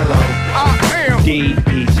 Hello. I am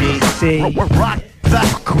D-E-G-C. Rock that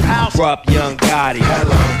house. Rup Young Gotti.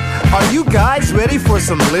 Hello. Are you guys ready for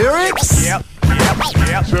some lyrics? Yep.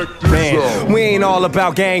 Check this Man, out. we ain't all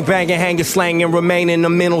about gang banging, hanging, slanging, remain in a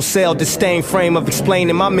mental cell, disdain frame of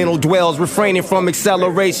explaining. My mental dwells, refraining from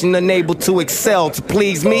acceleration, unable to excel. To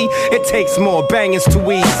please me, it takes more, banging's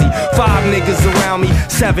too easy. 5 niggas around me,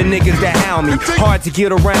 7 niggas that hound me. Hard to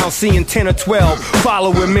get around, seeing 10 or 12.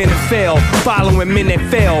 Following men that fail, following men that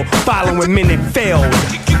fail, following men that failed.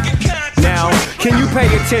 Now, can you pay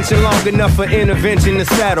attention long enough for intervention to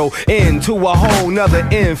settle into a whole nother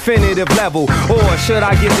infinitive level? Or should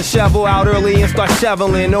I get the shovel out early and start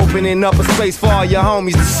shoveling, opening up a space for all your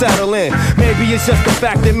homies to settle in? Maybe it's just the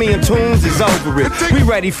fact that me and Tunes is over it. We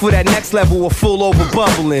ready for that next level of full over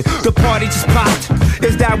bubbling. The party just popped.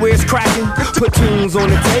 Is that where it's cracking? Put Tunes on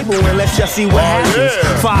the table and let's just see what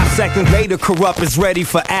happens. 5 seconds later, Corrupt is ready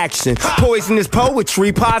for action. Poisonous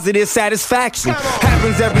poetry, positive satisfaction.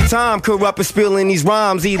 Happens every time Corrupt is spilling these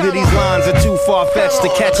rhymes. Either these lines are too far-fetched to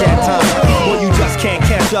catch at time, or you just can't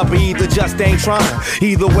catch up, or either just ain't trying.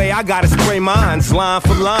 Either way, I gotta spray mines, line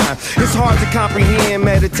for line. It's hard to comprehend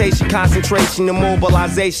meditation, concentration, and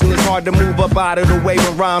mobilization. It's hard to move up out of the way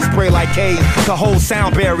when rhymes spray like haze. The whole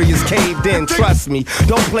sound barrier's caved in, trust me.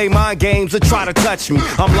 Don't play mind games or try to touch me.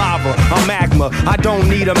 I'm lava, I'm magma, I don't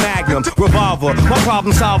need a magnum revolver. My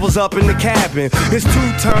problem solver's up in the cabin. It's 2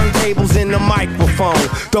 turntables in the microphone.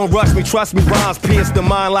 Don't rush me, trust me, rhymes pierce the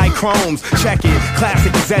mind like chromes. Check it,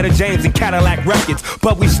 classic is Etta James and Cadillac Records.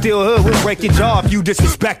 But we still hood, we'll break your jaw if you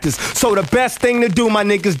disrespect us. So the best thing to do, my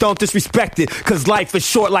niggas, don't disrespect it. Cause life is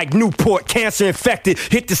short like Newport, cancer infected.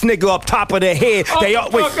 Hit this nigga up top of the head. They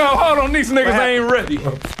always hold on, these niggas ain't ready.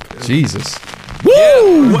 Jesus.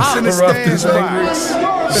 Woo! What's in the stash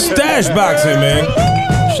box? Stash boxing, man.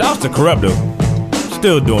 Shouts to Corrupt though.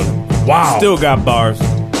 Still doing it. Wow. Still got bars.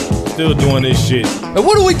 Still doing this shit. And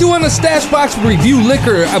what do we do on the stash box? Review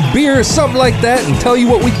liquor, a beer, or something like that, and tell you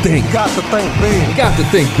what we think. Got to think big. We got to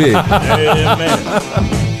think big. Yeah,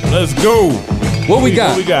 man. Let's go. What we got?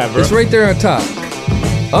 What we got, bro? It's right there on top.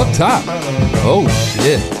 Up top. Oh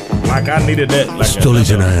shit. Like I needed that. Like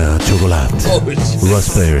Stolichnaya chocolate.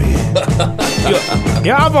 Raspberry.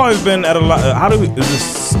 Yeah, I've always been at a lot. How do we? Is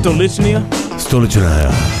this Stolichnaya?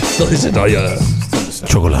 Stolichnaya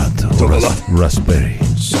chocolate. Raspberry.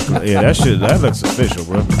 Yeah, that looks official,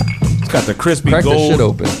 bro. It's got the crispy Crack gold. that shit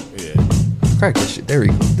open. Yeah. Crack that shit. There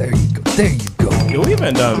you go. There you go. There you go. Yo, we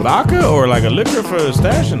haven't done vodka or like a liquor for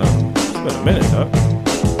stashing them. It's been a minute, dog.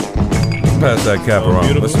 Pass that cap around.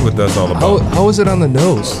 Beautiful. Let's see what that's all about. How is it on the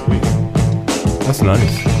nose? That's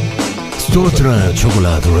nice. Stolichnaya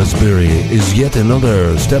chocolate raspberry is yet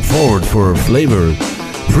another step forward for flavor.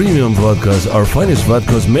 Premium vodkas are finest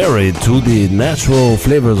vodkas married to the natural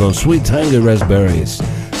flavors of sweet tangy raspberries,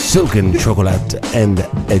 silken chocolate, and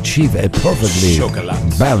achieve a perfectly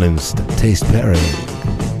balanced taste pairing.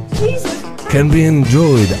 Can be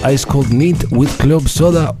enjoyed ice cold neat with club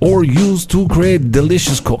soda or used to create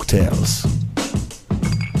delicious cocktails.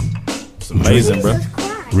 It's amazing, bro.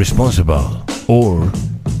 Responsible or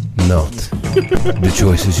not. The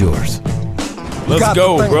choice is yours. Let's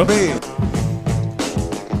go, bro. Big.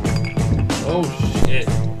 Oh shit.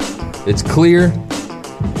 It's clear.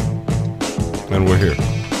 And we're here.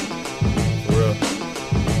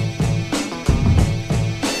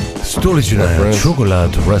 Stolichnaya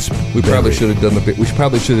chocolate raspberry. We probably should have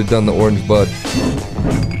done the orange bud.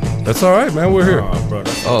 That's all right, man. We're here.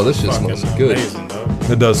 Oh, this shit smells good. Amazing, dog.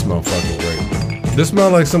 It does smell fucking great. This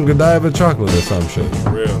smells like some Godiva chocolate or some shit.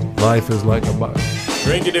 Real. Life is like a box.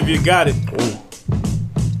 Drink it if you got it. Ooh.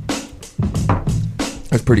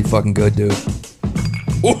 That's pretty fucking good, dude.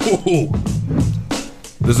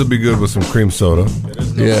 This would be good with some cream soda.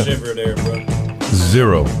 There's no Yeah. sugar there, bro.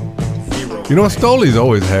 Zero. Zero. You know what? Stoli's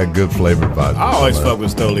always had good flavored vodka. I always fuck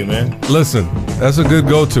with Stoli, man. Listen, that's a good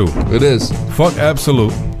go-to. It is. Fuck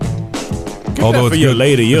Absolute. Although for your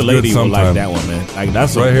lady, your lady will like that one, man. Like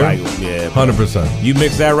that's right here. Like, yeah, 100%. You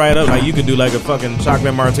mix that right up, like you could do like a fucking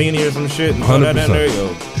chocolate martini or some shit and throw that in there.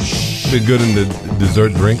 Yo. Be good in the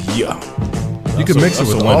dessert drink. Yeah. You can mix it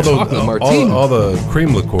with all the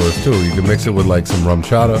cream liqueurs too. You can mix it with like some rum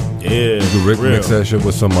chata. Yeah. You can mix that shit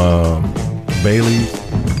with some Baileys.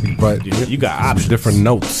 You got options. Different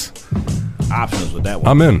notes. Options with that one.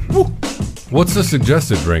 I'm in. Woo. What's the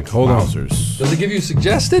suggested drink? Hold on. Does it give you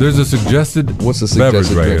suggested? There's a suggested. What's the beverage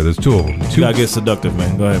suggested right drink? here? There's two of them. You gotta get seductive,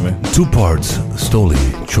 man. Go ahead, man. 2 parts Stoli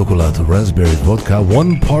chocolate raspberry vodka,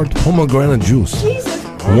 1 part pomegranate juice,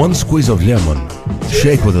 1 squeeze of lemon,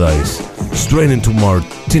 shake with ice, strain into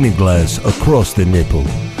martini glass across the nipple,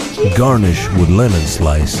 garnish with lemon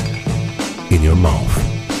slice in your mouth.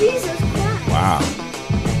 Wow.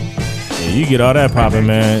 Yeah, you get all that popping,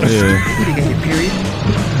 man. Yeah.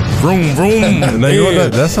 Vroom, vroom. Now, you know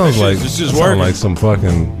what that sounds like? It's just sound like some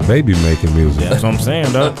fucking baby making music. Yeah, that's what I'm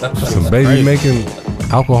saying, dog. Some baby making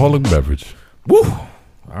alcoholic beverage. Woo. All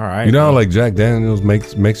right. You know how like Jack Daniels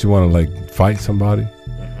makes you want to like fight somebody?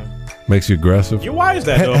 Makes you aggressive. Yeah, why is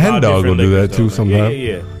that, though? Hen Dog will do that too though, sometimes.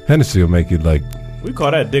 Yeah. Hennessy will make you like. We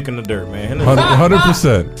call that dick in the dirt, man.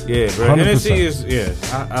 100%. Yeah, bro. 100%. Hennessy is,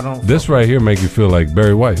 I don't. This right here make you feel like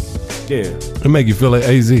Barry White. Yeah. It make you feel like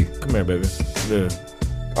AZ. Come here, baby. Yeah.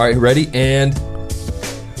 All right, ready? And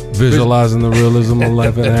visualizing the realism of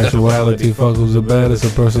life and actuality. Fuck who's the baddest, a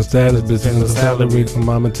person's status, business salary. For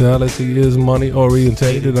my mentality is money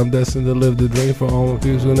orientated. I'm destined to live the dream for all of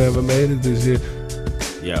you who never made it this year.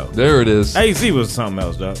 Yo, there it is. AZ was something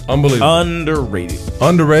else, dog. Unbelievable.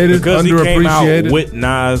 Underrated. Because he came out underappreciated. with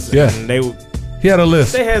Nas. Yeah. And he had a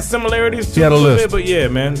list. They had similarities too. He had a list. Bit, but yeah,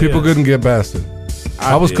 man. People couldn't get past it.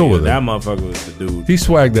 I was cool with it. That motherfucker was the dude. He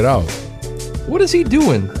swagged it out. What is he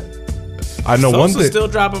doing? I know one thing. Still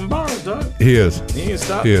dropping bars, dog. He is. He ain't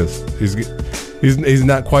stop. He is. He's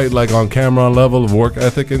not quite like on camera level of work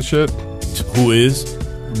ethic and shit. Who is?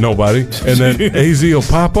 Nobody. And then AZ will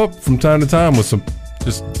pop up from time to time with some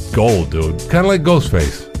just gold, dude. Kind of like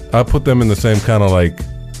Ghostface. I put them in the same kind of like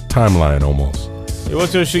timeline almost. Yeah,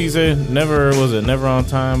 what's your shit say? Never on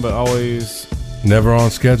time, but always. Never on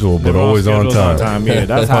schedule, but always on time. Yeah,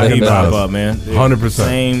 that's how he pop up, man. 100%.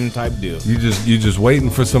 Same type deal. You just waiting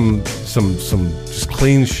for some just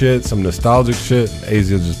clean shit, some nostalgic shit. AZ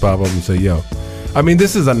will just pop up and say, "Yo." I mean,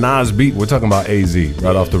 this is a Nas beat. We're talking about AZ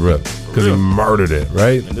right off the rip because he murdered it,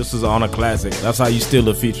 right? And this is on a classic. That's how you steal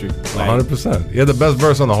a feature. 100%. He had the best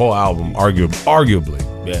verse on the whole album, arguably.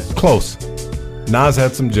 Yeah, close. Nas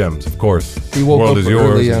had some gems, of course. He woke World up is yours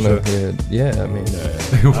early on and a yeah. I mean,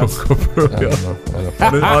 he woke up early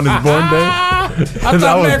on his born day. I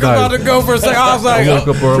thought Nick was about to go for a second. I was like,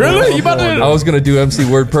 really? You about to? I was gonna do MC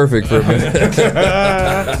Word Perfect for a minute.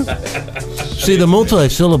 See, the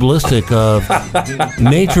multi-syllablistic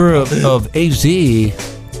nature of AZ,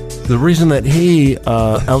 the reason that he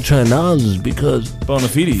outshined Nas is because bona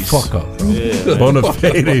fides. Fuck up, bro. Yeah. Bona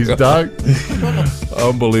fides, dog.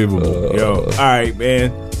 Unbelievable. Yo, all right,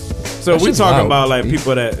 man. So we talking about like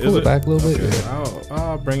people that pull it back a little bit. Okay.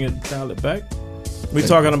 I'll bring it, dial it back. We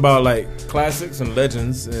talking about like classics and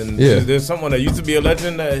legends, and there's someone that used to be a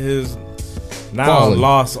legend that has now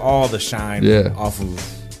lost all the shine off of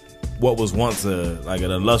what was once an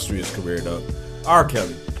illustrious career, though. R.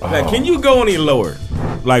 Kelly. Like, can you go any lower?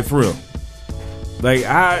 Like, for real. Like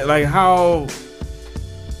how,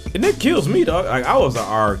 and it kills me, dog. Like, I was an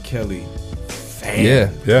R. Kelly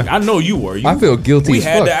fan. Yeah. I know you were. I feel guilty as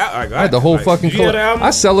fuck. I had the whole fucking I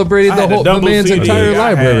celebrated the man's CD. entire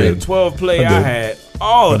library. I had 12 play. I had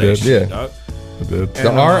all of that shit, dog. The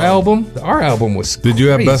R album was Did you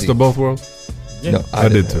have Best of Both Worlds? Yeah. No, I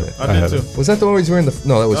did too. I did too. Was that the one he's wearing the?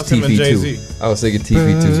 No, that was TP2. I was thinking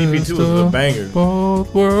TP2. TP2 was a banger.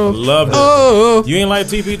 Both worlds. I loved it. Oh, you ain't like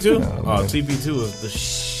TP2? No, TP2 was the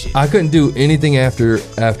shit. I couldn't do anything after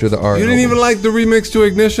the R. You didn't even like the remix to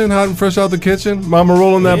Ignition, Hot and Fresh Out the Kitchen? Mama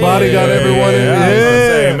rolling that body, got everyone in. I was gonna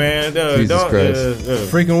say, man. Jesus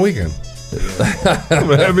Christ. Freaking weekend.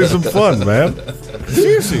 Having some fun, man.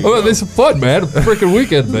 Seriously. Oh, there's some fun, man. Freaking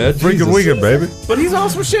weekend, man. Freaking weekend, baby. But he's on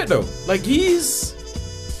some shit though. Like his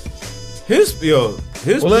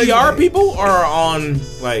PR people are on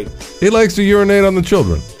like. He likes to urinate on the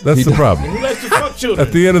children. That's the problem. He likes to fuck children.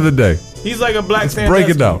 At the end of the day, he's like a black Sandusky.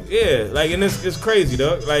 Break it down. Yeah, like, and it's crazy,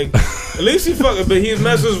 though. Like, at least he fucking, but he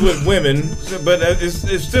messes with women, but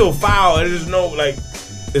it's still foul. It is no, like,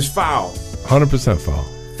 it's foul. 100% foul.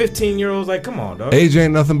 15-year-olds. Like, come on, dog. Age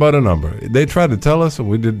ain't nothing but a number. They tried to tell us, and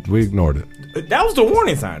we ignored it. That was the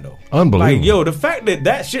warning sign, though. Unbelievable. Like, yo, the fact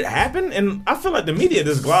that shit happened, and I feel like the media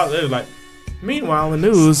just glossed it. Like, meanwhile, in the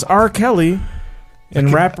news, R. Kelly and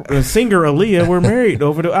singer Aaliyah were married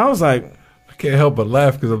over the. I was like, I can't help but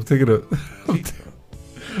laugh because I'm thinking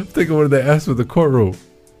what they asked for the courtroom.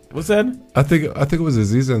 What's that? I think it was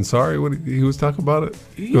Aziz Ansari when he was talking about it.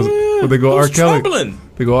 Yeah, when they go R. Kelly. Troubling.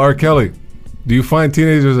 They go R. Kelly. Do you find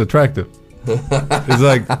teenagers attractive? It's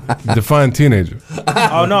like define teenager.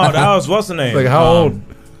 Oh no, that was what's the name? Like how old?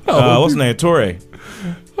 What's the name? Torre.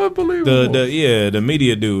 Unbelievable. The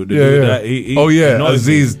media dude.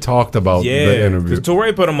 Aziz talked about the interview. Because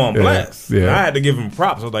Torre put him on blast. Yeah. I had to give him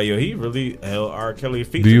props. I was like, yo, he really held R. Kelly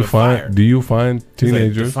feet. Do you find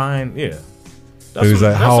teenagers? Define, yeah. He's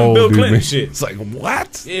like, how old Bill do you Clinton mean? shit? It's like,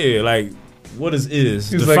 what? Yeah, like, what is He's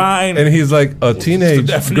define? Like, and he's like a teenage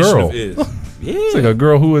girl. Of is. Yeah. It's like a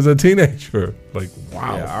girl who is a teenager. Like,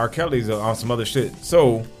 wow. Yeah, R. Kelly's on some other shit.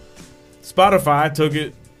 So, Spotify took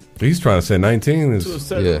it. He's trying to say 19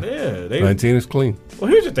 is 19 is clean.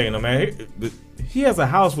 Well, here's the thing, though, man. He has a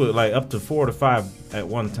house with like up to 4 to 5 at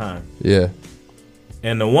one time. Yeah.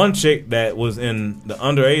 And the one chick that was in the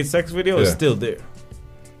underage sex video is still there.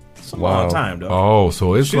 It's a long time, though. Oh,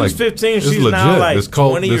 so it's she like was 15. It's she's legit. now like this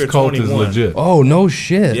cult, 20 this or cult 21. is legit. Oh, no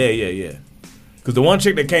shit. Yeah. Because the one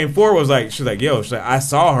chick that came forward was like, she's like, yo, I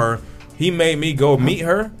saw her. He made me go meet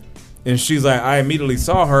her. And she's like, I immediately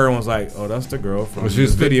saw her and was like, oh, that's the girl from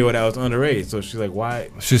this video that was underage. So she's like, why?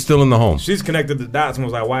 She's still in the home. She's connected the dots and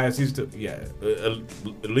was like, why is he still? Yeah,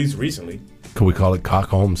 at least recently. Can we call it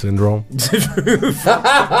Cockholm syndrome?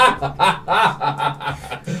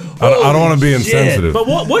 I don't want to be insensitive. But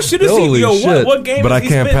what should he see? Yo, what game? But I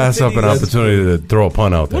can't pass up an opportunity to throw a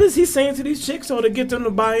pun out there. What is he saying to these chicks though to get them to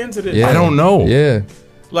buy into this? Yeah. I don't know. Yeah.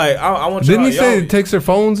 Like I want you. Didn't he say it takes their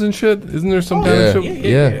phones and shit? Isn't there some kind of shit?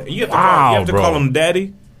 Yeah. You have to call him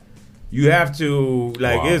daddy. You have to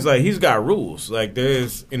it's like he's got rules. Like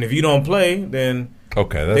and if you don't play, then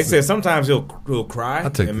they said sometimes he'll cry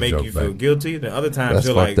and make you feel guilty. Then other times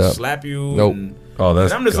he'll like slap you. Nope. And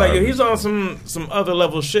I'm just like, he's on some other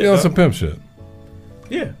level shit. He's on some pimp shit.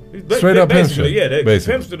 Yeah, straight up pimp shit. Yeah,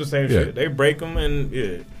 pimps do the same shit. They break them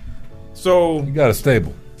and So you got a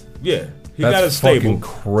stable. Yeah. He got a stable. Fucking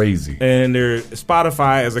crazy. And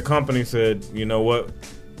Spotify as a company said, you know what?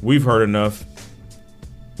 We've heard enough.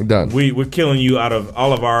 We're done. We're killing you out of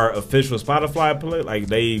all of our official Spotify play. Like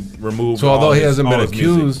they removed. So although he hasn't been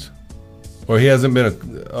accused, or he hasn't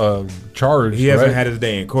been charged, he hasn't had his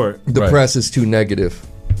day in court. The press is too negative.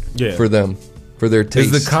 For them, for their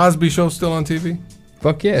taste. Is the Cosby Show still on TV?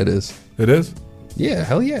 Fuck yeah, it is. It is. Yeah,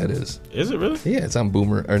 hell yeah, it is. Is it really? Yeah, it's on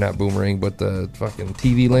not Boomerang, but the fucking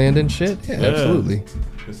TV Land and shit. Yeah, absolutely.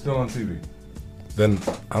 It's still on TV. Then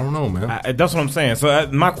I don't know, man. That's what I'm saying. So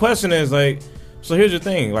my question is like, so here's the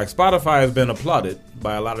thing: like Spotify has been applauded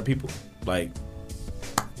by a lot of people, like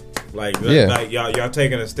y'all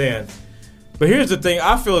taking a stand. But here's the thing: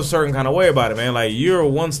 I feel a certain kind of way about it, man. Like you're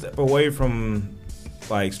one step away from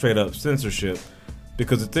like straight up censorship.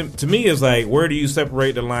 Because to me, it's like, where do you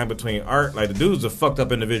separate the line between art? Like, the dude's a fucked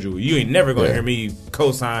up individual. You ain't never going to hear me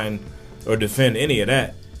co-sign or defend any of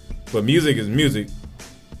that. But music is music.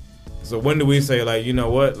 So when do we say, like, you know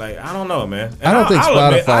what? Like, I don't know, man. And I don't think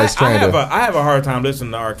Spotify's trying to... I have a hard time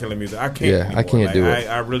listening to R. Kelly music. I can't. Yeah, I can't do it.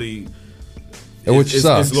 I really... Which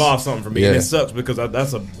sucks. It's lost something for me. And it sucks because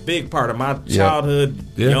that's a big part of my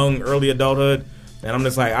childhood, young, early adulthood. And I'm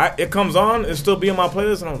just like, it comes on, it still be on my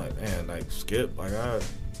playlist, and I'm like, man, like skip, like I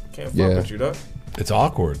can't fuck with you, though. It's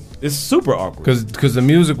awkward. It's super awkward because the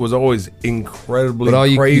music was always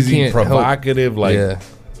incredibly crazy, provocative,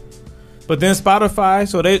 But then Spotify,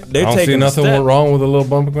 so they I don't see nothing wrong with a little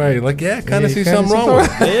bump and grind. You're like, I kind of see something wrong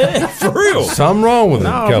with it. Yeah, for real. Something wrong with it,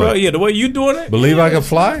 Kelly. Bro, the way you doing it. Believe I can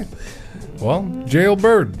fly? Well,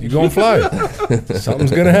 jailbird, you gonna fly. Something's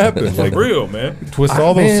gonna happen. Like, real, man. Twist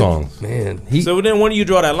all those songs. Man. So then when do you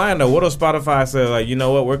draw that line, though? What if Spotify says, like, you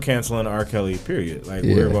know what, we're canceling R. Kelly, period. Like,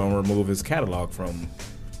 we're going to remove his catalog from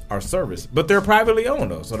our service. But they're privately owned,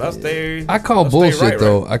 though, so that's their... I call bullshit,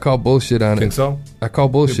 though. I call bullshit on it. Think so? I call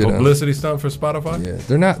bullshit on it. Publicity stunt for Spotify? Yeah.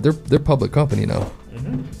 They're not... They're public company now.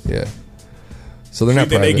 Mm-hmm. Yeah. So they're not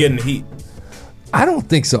private. They getting heat? I don't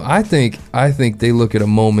think so. I think they look at a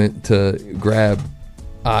moment to grab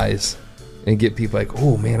eyes and get people like,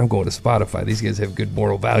 oh man, I'm going to Spotify. These guys have good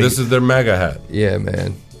moral value. This is their MAGA hat. Yeah,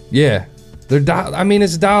 man. Yeah. I mean,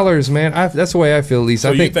 it's dollars, man. That's the way I feel, at least. So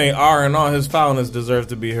I you think R and all his foulness deserve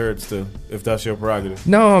to be heard still, if that's your prerogative?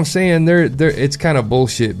 No, I'm saying it's kind of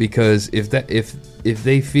bullshit, because if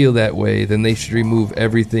they feel that way, then they should remove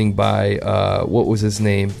everything by what was his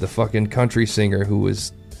name, the fucking country singer who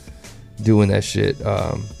was doing that shit.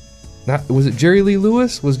 Was it Jerry Lee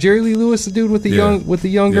Lewis? Was Jerry Lee Lewis the dude with the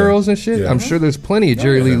young girls and shit? I'm sure there's plenty of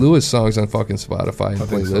Jerry Lee Lewis songs on fucking Spotify and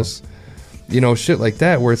playlists. So. You know, shit like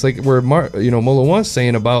that, where it's like where Mola One's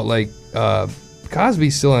saying about like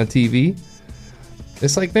Cosby's still on TV.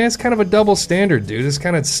 It's like, man, it's kind of a double standard, dude. It's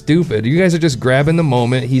kind of stupid. You guys are just grabbing the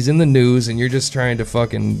moment. He's in the news, and you're just trying to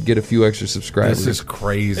fucking get a few extra subscribers. This is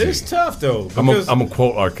crazy. It's tough, though. I'm going to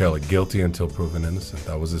quote R. Kelly, guilty until proven innocent.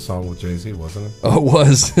 That was his song with Jay-Z, wasn't it? Oh, it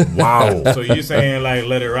was. Wow. So you're saying, like,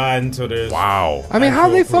 let it ride until there's... Wow. I mean, how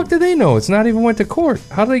the fuck did they know? It's not even went to court.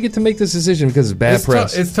 How do they get to make this decision? Because it's bad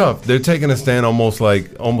press. It's tough. They're taking a stand almost like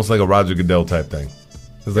a Roger Goodell type thing.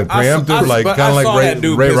 It's like preemptive, like kind of like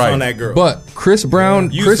Ray Rice. On that girl. But Chris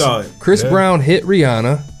Brown, Chris Brown hit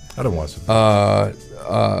Rihanna. I didn't watch it.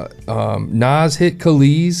 Nas hit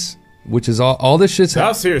Khalees, which is all this shit's. That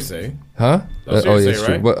was hearsay. Huh? That was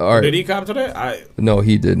hearsay, right? But, did he cop to that? No,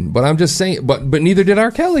 he didn't. But I'm just saying. But neither did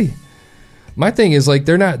R. Kelly. My thing is like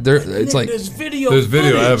it's like there's video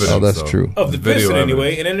evidence. Oh, that's true. Of the pissing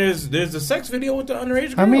anyway, and then there's the sex video with the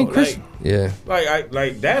underage girl. I mean, Chris,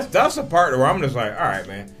 that's a part where I'm just like, all right,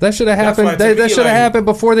 man. That should have happened. That should have happened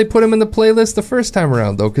before they put him in the playlist the first time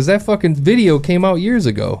around, though, because that fucking video came out years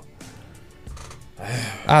ago.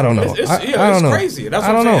 I don't know. I don't know. Crazy. That's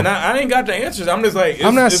what I'm saying. I ain't got the answers. I'm just like,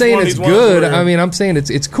 I'm not saying it's good. I mean, I'm saying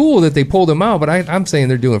it's cool that they pulled him out, but I'm saying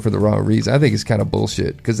they're doing it for the wrong reason. I think it's kind of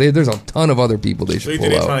bullshit because there's a ton of other people they should pull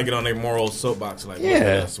out. They're trying to get on their moral soapbox, like,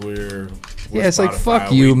 we're it's like,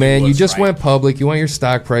 fuck you, man. You just went public. You want your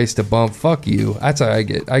stock price to bump. Fuck you. That's how I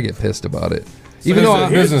get pissed about it.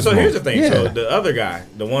 Here's the thing. So the other guy,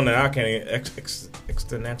 the one that I can't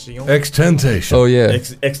Extentation. Oh yeah,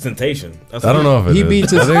 Extentation. I don't know if it is.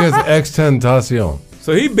 Beats I think it's Extentacion.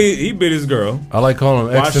 So he beat his girl. I like calling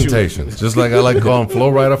them Extentations, just like I like calling Flo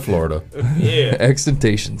Rida Florida. Yeah,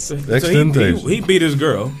 Extentations. So he beat his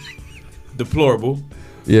girl. Deplorable.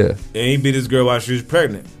 Yeah, and he beat his girl while she was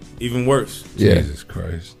pregnant. Even worse. Yeah. Jesus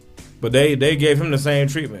Christ. But they gave him the same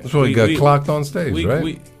treatment. That's why he got clocked on stage,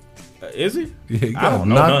 right? Is he? Yeah, he got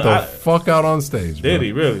knocked the fuck out on stage. Did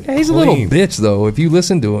he really? Yeah, he's a little bitch, though. If you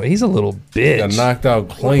listen to him, he's a little bitch. Got knocked out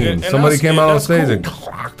clean. And somebody came out on stage and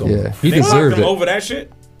clocked him. Yeah, he deserved it. Over that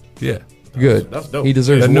shit? Yeah. Good. That's dope. He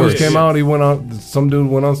deserves it. That news came out. He went on. Some dude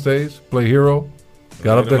went on stage, play hero,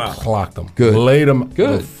 got up there, clocked him. Good. Laid him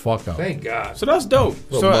the fuck out. Thank God. So that's dope.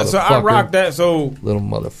 So I rock that. So little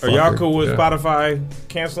motherfucker. Are y'all cool with Spotify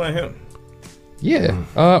canceling him? Yeah.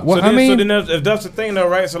 If that's the thing, though,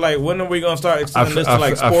 right? So, like, when are we gonna start extending this to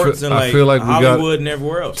like sports and like Hollywood and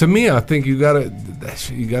everywhere else? To me, I think you gotta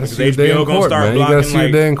see your day in court, man. You gotta see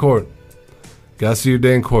your day in court. Gotta see your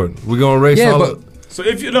day in court. We're gonna race all of. So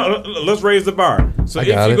if you let's raise the bar. So if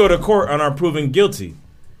you go to court and are proven guilty,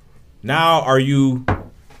 now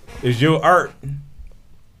is your art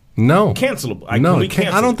cancelable? No,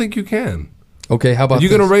 I don't think you can. Okay, how about you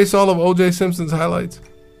gonna erase all of O.J. Simpson's highlights?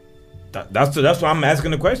 That's why I'm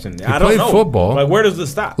asking the question. I don't know. Football. Like, where does it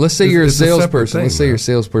stop? Let's say you're a salesperson. Let's say you're a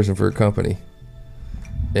salesperson for a company,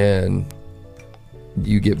 and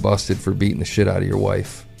you get busted for beating the shit out of your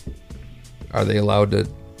wife. Are they allowed to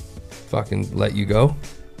fucking let you go?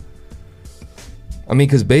 I mean,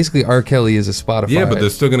 because basically R. Kelly is a Spotify. Yeah, but they're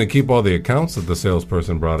still going to keep all the accounts that the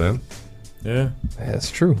salesperson brought in. Yeah,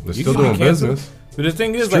 that's true. They're still doing business. But the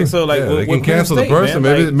thing is, they can cancel the person.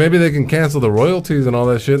 Maybe they can cancel the royalties and all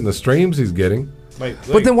that shit and the streams he's getting.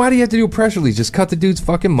 But then why do you have to do a press release? Just cut the dude's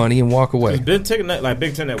fucking money and walk away. Big Ten Network,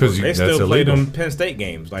 they still play them Penn State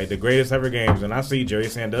games, like the greatest ever games. And I see Jerry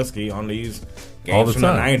Sandusky on these games from the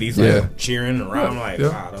 90s, cheering around.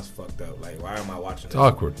 Wow, that's fucked up. Like, why am I watching this? It's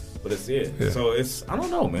awkward. But it's So it's, I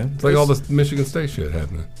don't know, man. It's like all this Michigan State shit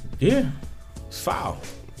happening. Yeah. It's foul.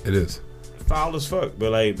 It is. Foul as fuck,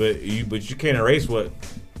 but you can't erase what.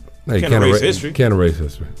 No, you can't erase history. Can't erase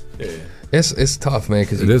history. Yeah, it's tough, man.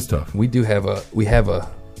 Because it is tough. We have a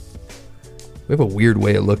weird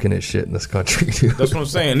way of looking at shit in this country, dude. That's what I'm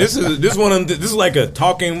saying. This is like a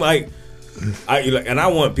talking and I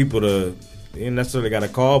want people to. You ain't necessarily got to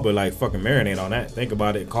call, but like fucking marinate on that. Think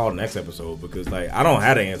about it. Call the next episode because like I don't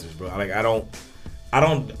have the answers, bro. Like I don't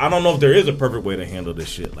know if there is a perfect way to handle this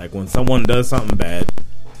shit. Like when someone does something bad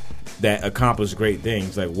that accomplish great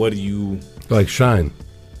things, like what do you like? Shine.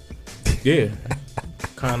 Yeah,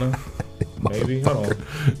 kind of. Maybe. Hold on.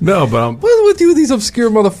 No, but I'm. What's with you, these obscure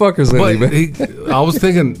motherfuckers lately, man? I was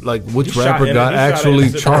thinking, like, which rapper got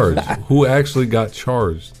actually charged? Who actually got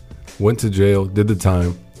charged? Went to jail, did the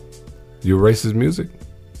time. You erase his music?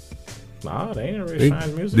 Nah, they ain't erased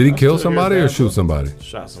Shine's music. Did he kill somebody or shoot somebody?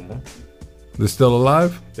 Shot someone. They're still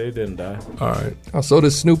alive? They didn't die. All right. Oh, so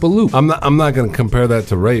does Snoop a Loop. I'm not going to compare that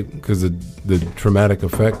to rape because the traumatic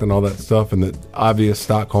effect and all that stuff and the obvious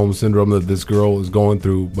Stockholm syndrome that this girl is going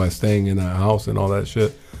through by staying in that house and all that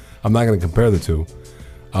shit. I'm not going to compare the two.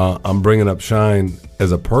 I'm bringing up Shine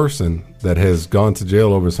as a person that has gone to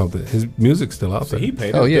jail over something. His music's still out there. He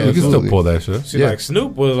paid. Oh yeah, you can still pull that shit. See, like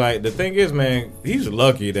Snoop was like, the thing is, man, he's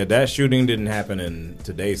lucky that shooting didn't happen in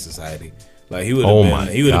today's society. Like he would have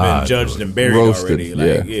been judged and buried roasted,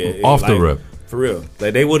 already. Like, off the rip. For real.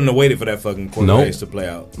 Like they wouldn't have waited for that fucking court case to play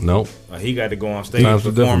out. Nope. He got to go on stage and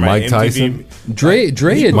perform Mike at Tyson. MTV.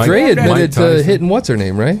 Dre admitted to hitting what's her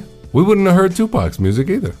name, right? We wouldn't have heard Tupac's music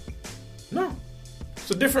either. No.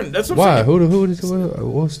 It's a different. That's what Why? I'm saying. What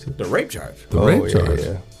was the rape charge? The rape charge.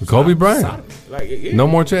 Yeah. Kobe Bryant. No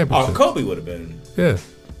more championships. Kobe would have been. Yeah.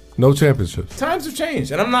 No championships. Times have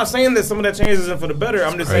changed, and I'm not saying that some of that change isn't for the better.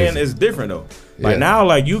 I'm just saying it's different though. Like now,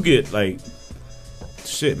 like you get like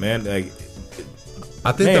shit, man. Like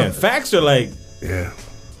I think facts are like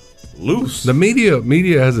loose. The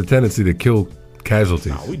media has a tendency to kill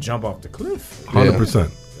casualties. We jump off the cliff.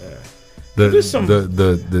 100%.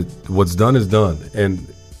 The what's done is done, and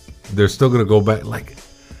they're still gonna go back. Like,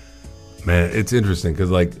 man, it's interesting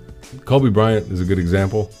because like Kobe Bryant is a good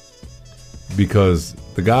example because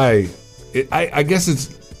the guy, I guess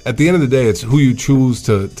it's at the end of the day, it's who you choose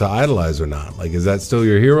to idolize or not. Like, is that still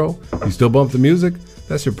your hero? You still bump the music?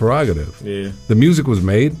 That's your prerogative. Yeah. The music was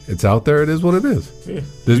made. It's out there. It is what it is. Yeah.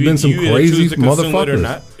 There's been some crazy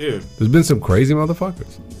motherfuckers. Yeah. There's been some crazy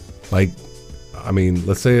motherfuckers. Like, I mean,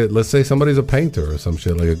 let's say somebody's a painter or some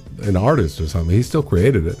shit, like an artist or something. He still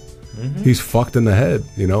created it. Mm-hmm. He's fucked in the head,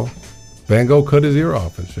 you know. Van Gogh cut his ear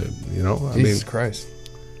off and shit, you know. Jesus Christ.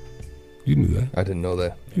 You knew that. I didn't know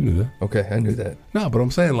that. You knew that. Okay, I knew that. No, but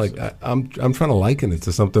I'm saying, like, I'm trying to liken it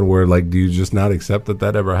to something where, like, do you just not accept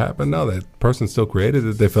that ever happened? No, that person still created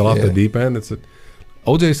it. They fell off the deep end.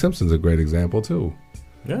 O.J. Simpson's a great example, too.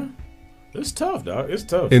 Yeah. It's tough, dog. It's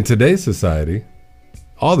tough. In today's society,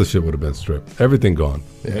 all the shit would have been stripped. Everything gone.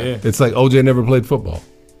 Yeah. It's like O.J. never played football.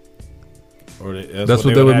 Or that's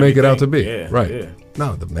what they would make it out to be. Yeah, right. Yeah.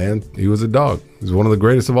 No, the man, he was a dog. He's one of the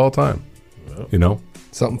greatest of all time. Well, you know?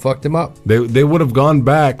 Something fucked him up. They would have gone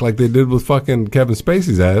back like they did with fucking Kevin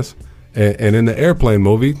Spacey's ass. And in the Airplane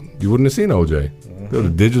movie, you wouldn't have seen OJ. They would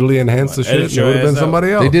have digitally enhanced the shit. It would have been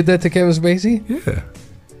somebody else. They did that to Kevin Spacey? Yeah.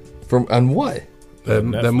 On what?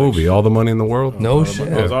 That movie, All the Money in the World. No shit.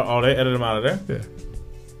 They edited him out of there? Yeah.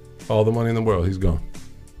 All the money in the world. He's gone.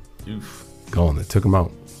 Oof. Gone. They took him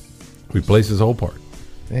out. Replaced his whole part.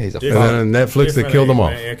 Yeah, he's a foul. And then Netflix, they killed him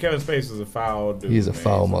off. Yeah, Kevin Spacey is a foul dude. He's a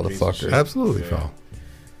foul motherfucker. Absolutely foul.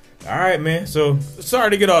 All right, man. So,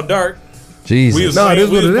 sorry to get all dark. Jesus. We was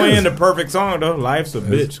playing the perfect song, though. Life's a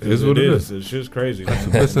bitch. It's what it is. It's just crazy. That's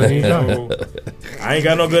the best thing you know. I ain't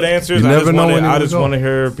got no good answers. I just want to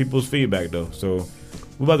hear people's feedback, though. So,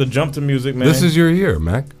 we're about to jump to music, man. This is your year,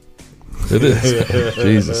 Mac. It is.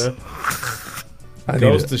 Jesus. I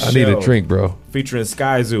need a drink, bro. Featuring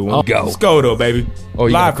Sky Zoo. Go. Let's go, though, baby.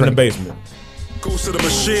 Live from the basement. Goes to the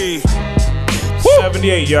machine.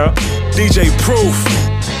 78, y'all. DJ Proof.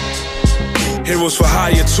 Heroes for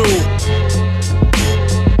hire, too.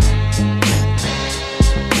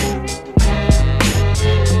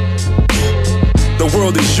 The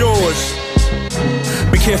world is yours.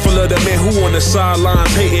 Be careful of the men who on the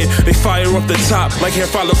sidelines hating. They fire off the top like hair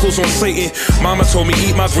follicles on Satan. Mama told me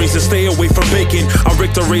eat my greens and stay away from bacon. I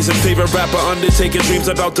Rick the Raisin, favorite rapper undertaking. Dreams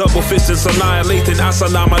about double fists annihilating.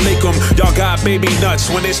 Assalamu alaikum. Y'all got baby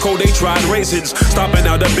nuts. When it's cold they tried raisins. Stopping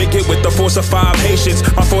out the bigot with the force of 5 Haitians.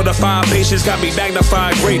 My 4 to 5 patience got me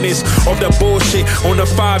magnified greatness. Off the bullshit on the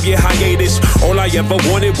 5-year hiatus. All I ever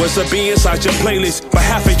wanted was to be inside your playlist. But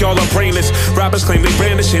half of y'all are brainless. Rappers claim they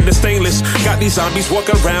brandishing the stainless. Got these zombies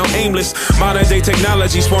walking around aimless. Modern day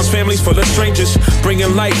technology spawns families full of strangers,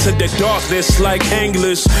 bringing light to the darkness like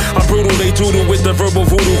anglers. I'm brutal, they doodle with the verbal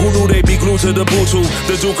voodoo. Who knew they'd be glued to the Bluetooth?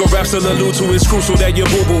 The Duke of Rap still allude to. It's crucial that your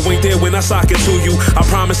boo-boo ain't there when I sock it to you. I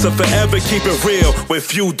promise to forever keep it real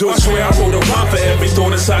with you do. I swear I wrote a rhyme for every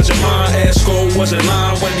thought inside your mind. Asco wasn't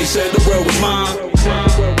lying when he said the world was mine.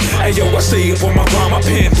 Hey yo, I stay up on my grind, my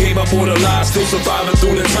pen game immortalized, still surviving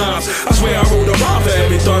through the times. I swear I wrote a rhyme for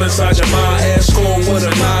every thought inside your mind. Asco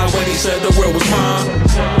wasn't lying when he said the world was mine.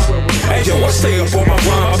 Hey yo, I stay up on my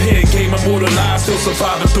grind, my pen game immortalized, still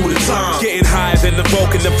surviving through the time. Getting higher than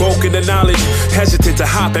and invoking the knowledge. Hesitant to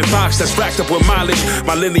hop in box that's racked up with mileage.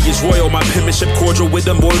 My lineage royal, my penmanship cordial with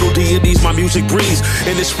immortal deities. My music breeze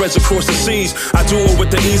and it spreads across the seas. I do it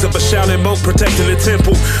with the ease of a shouting monk protecting the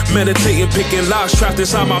temple. Meditating, picking locks trapped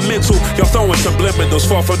inside my mental. Y'all throwing subliminals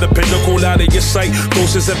far from the pinnacle out of your sight.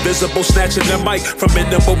 Ghosts is invisible, snatching the mic from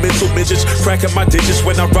minimal mental midgets. Cracking my digits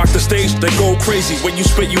when I rock the stage. They go crazy when you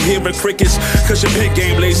spit, you hearing crickets. Cause your pen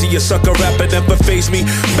game lazy, your sucker rapper never face me.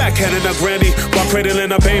 Backhanding a granny while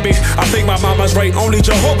cradling a baby. I think my mama's right, only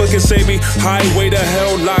Jehovah can save me. Highway to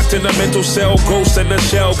hell, locked in a mental cell. Ghost in the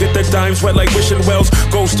shell, get the dimes wet like wishing wells.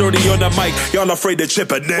 Go sturdy on the mic, y'all afraid to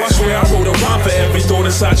chip a nail. I swear I wrote a rhyme for every thought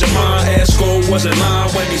inside your mind. Asco wasn't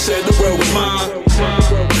lying when he said the world was mine.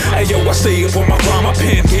 Hey yo, I stay up on my grind, my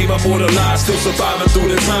pen game immortalized, still surviving through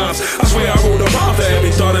the times. I swear I wrote a rhyme for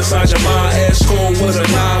every thought inside your mind. Asco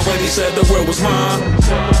wasn't lying when he said the world was mine.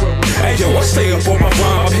 Hey yo, I stay up on my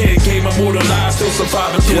grind, my pen game immortalized, still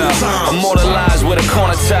surviving through the times. Immortalized with a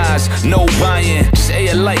corner ties, no buying. Just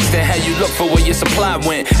air lights that had you look for where your supply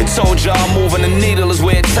went. It told y'all moving the needle is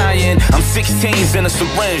where it tie in. I'm 16s in a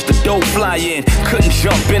syringe, the dope fly in. Couldn't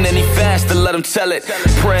jump in any faster, let them tell it.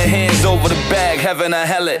 Prayer hands over the bag, heaven I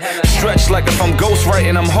hell it. Stretch like if I'm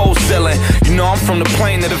ghostwriting, I'm wholesaling. You know I'm from the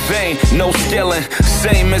plane to the vein, no skilling.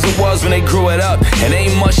 Same as it was when they grew it up. It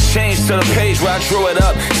ain't much change to the page where I drew it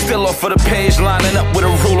up. Still off of the page, lining up where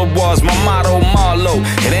the ruler was. My motto, Marlowe,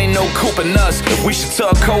 it ain't no cooping us. If we should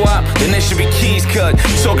talk co-op, then there should be keys cut.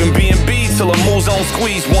 Talking B&B till the moves on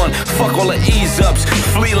squeeze one. Fuck all the ease-ups.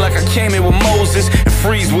 Flee like I came here with Moses and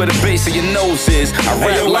freeze where the base of your nose is. I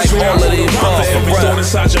rap like all of the above. Every thought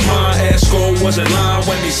inside your mind. Asco wasn't lying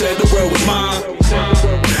when he said the world was mine.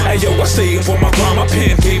 Hey yo, I stay up on my grind, my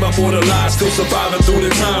pen game immortalized, still surviving through the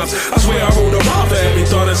times. I swear I wrote a rhyme for every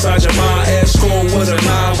thought inside your mind. Asco wasn't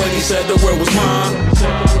lying when he said the world was mine.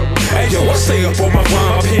 Hey yo, I stay up on my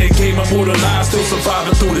grind, my pen game immortalized, still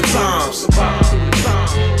surviving through the times.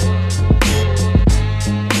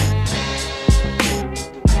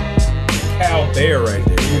 Cal Bear right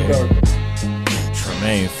there, man.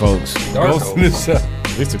 Tremaine Folks.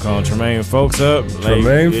 We used to call him Tremaine Folks up.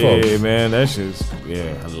 Tremaine Folks. Yeah, man, that shit's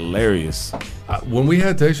hilarious. When we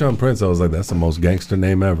had Tayshaun Prince, I was like, that's the most gangster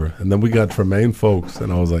name ever. And then we got Tremaine Folks,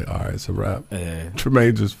 and I was like, all right, it's a wrap. Yeah.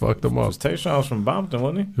 Tremaine just fucked him up. Tayshaun was from Bompton,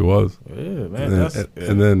 wasn't he? He was. Yeah, man.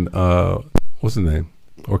 And then what's his name?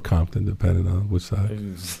 Or Compton, depending on which side.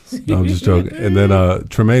 No, I'm just joking. And then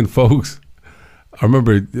Tremaine Folks, I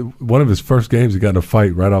remember one of his first games, he got in a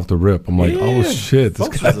fight right off the rip. I'm like, oh shit, this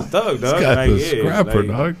guy's a thug, dog. This guy's a scrapper,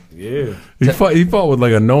 dog. Yeah, he fought with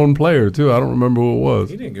like a known player too. I don't remember who it was.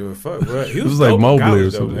 He didn't give a fuck, bro. It was like Mobley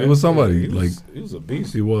or something. It was somebody he was a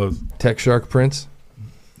beast. He was. Tech Shark Prince.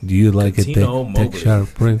 Do you like it, Tech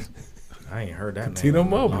Shark Prince? I ain't heard that Tino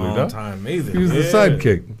name Mobley, in a long time either. He was the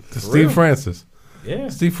sidekick to Steve Francis. Yeah,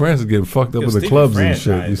 Steve Francis getting fucked up in the clubs and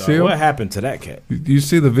shit. You see him? What happened to that cat? You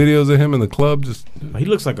see the videos of him in the club? Just he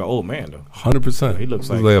looks like an old man though. 100%. He looks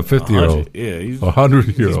like a 50-year-old. Yeah, he's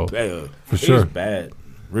 100-year-old for sure. He's bad,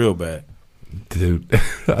 real bad, dude.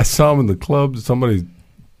 I saw him in the club. Somebody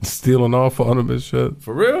stealing off on him and shit.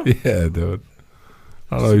 For real? Yeah, dude.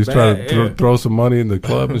 I don't know. He was trying to throw some money in the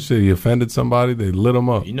club and shit. He offended somebody. They lit him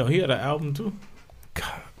up. You know, he had an album too.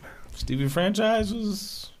 God, man. Stevie Franchise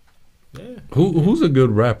was. Yeah. Who's a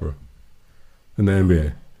good rapper in the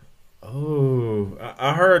NBA? Oh,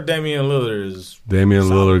 I heard Damian Lillard is. Damian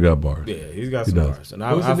Lillard got bars. Yeah, he's got some bars. And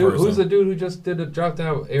who's the dude who just dropped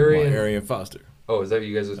out? Arian Foster. Oh, is that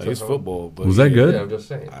you guys? He's football. But was that good? Yeah, I'm just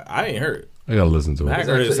saying. I ain't heard. I gotta listen to it. I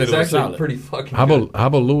heard it was solid. Pretty fucking. How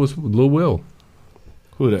about Lou Will?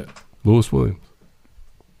 Who that? Lewis Williams.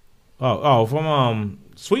 Oh, from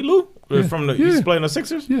Sweet Lou. Yeah. From he's playing the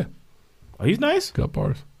Sixers. Yeah. Oh, he's nice. Got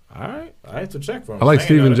bars. All right, I have to check for him. I like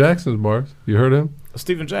Steven Jackson's bars. You heard him?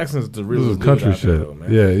 Steven Jackson's the real this is country shit. Though,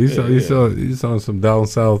 man. Yeah, he's on some down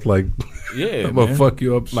south like. Yeah, I'm gonna fuck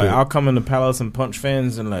you up. Shit. Like I'll come in the Palace and punch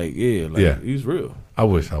fans and he's real. I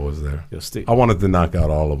wish I was there. Yo, I wanted to knock out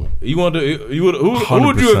all of them. You want to? Who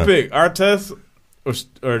would you have picked? Artest or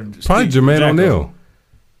probably Jermaine O'Neal.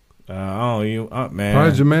 Man.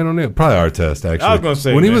 Probably Jermaine O'Neal. Probably Artest actually. I was gonna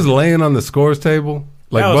say when he was laying on the scores table.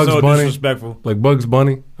 Like that was Bugs so Bunny, disrespectful. Like Bugs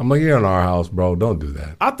Bunny. I'm like, you're in our house, bro. Don't do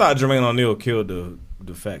that. I thought Jermaine O'Neal killed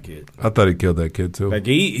the fat kid. I thought he killed that kid too. Like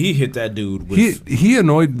he hit that dude. With he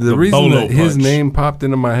annoyed. The reason that his punch. name popped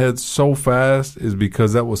into my head so fast is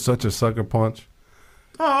because that was such a sucker punch.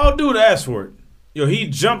 Oh, dude asked for it. Yo, he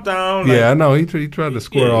jumped down. Yeah, I know. He tried to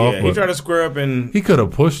square off. Yeah, he tried to square up, and he could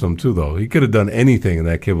have pushed him too, though. He could have done anything, and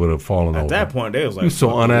that kid would have fallen over. At that point, they was like, he was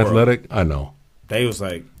so unathletic. I know. They was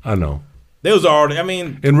like, I know. They was already. I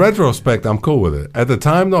mean, in retrospect, I'm cool with it. At the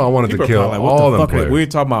time, though, I wanted to kill all them players. We were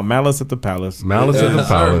talking about Malice at the Palace. Malice at the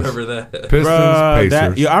Palace. I remember that. Pistons,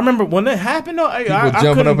 Pacers. I remember when that happened. Though, People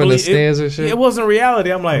jumping up in the stands and shit. It wasn't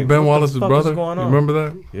reality. I'm like, Ben Wallace's brother. Going on? You remember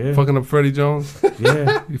that? Yeah. Fucking up Freddie Jones.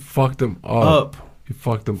 Yeah. He fucked him up. He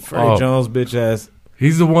fucked him Freddie up. Jones, bitch ass.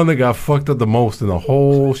 He's the one that got fucked up the most in the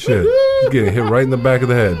whole shit. He's getting hit right in the back of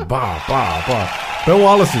the head. Bah, bah, bah. Ben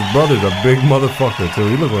Wallace's brother's a big motherfucker, too.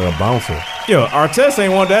 He looked like a bouncer. Yo, Artest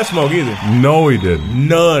ain't want that smoke either. No, he didn't.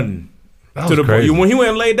 None. That was crazy. When he went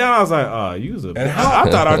and laid down, I was like, you was a... I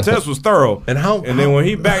thought Artest was thorough. And then when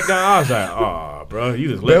he backed down, I was like, bro, you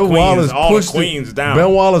just let all the queens down.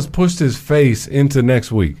 Ben Wallace pushed his face into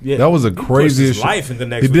next week. Yeah. That was the craziest shit. Life into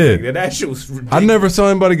next week. He did. That shit was ridiculous. I never saw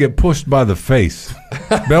anybody get pushed by the face.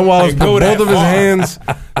 Ben Wallace put both of his hands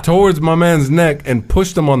towards my man's neck and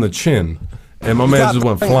pushed him on the chin. And my man just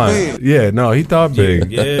went flying. Yeah, no, he thought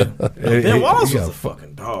big. Yeah. Ben Wallace was a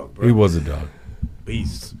fucking dog, bro. He was a dog.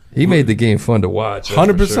 Beast. He made the game fun to watch.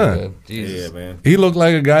 100%. Yeah, man. He looked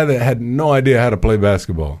like a guy that had no idea how to play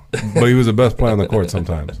basketball, but he was the best player on the court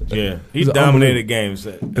sometimes. Yeah, he dominated games.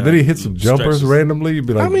 And then he hit some jumpers randomly. You'd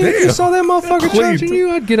be like, damn. If you saw that motherfucker charging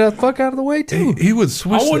you, I'd get the fuck out of the way, too. He would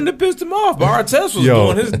switch. I wouldn't have pissed him off, but Artest was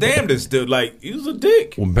doing his damnedest still. Like, he was a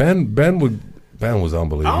dick. Well, Ben was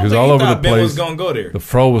unbelievable. He was all over the place. Ben was gonna go there. The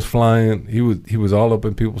fro was flying. He was all up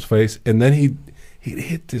in people's face, and then he'd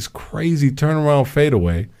hit this crazy turnaround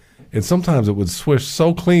fadeaway, and sometimes it would swish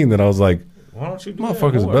so clean that I was like, "Why don't you do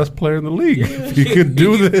motherfucker's that the best player in the league? If he could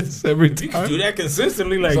do this every time, you could do that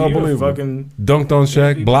consistently, like you fucking dunked on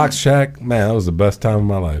Shaq, blocked Shaq. Man, that was the best time of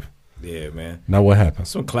my life. Yeah, man. Now what happened?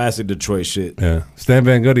 Some classic Detroit shit. Yeah, Stan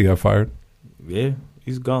Van Gundy got fired. Yeah,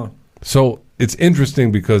 he's gone. So it's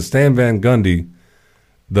interesting because Stan Van Gundy,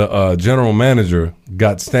 the general manager,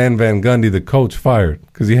 got Stan Van Gundy, the coach, fired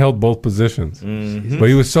because he held both positions. Mm-hmm. But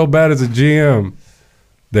he was so bad as a GM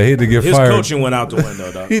that he had to get His fired. His coaching went out the window,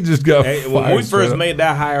 though. He just got fired. When we first made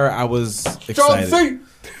that hire, I was excited.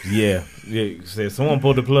 Yeah. Someone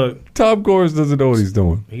pulled the plug. Tom Gores doesn't know what he's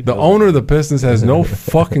doing. The owner of the Pistons has no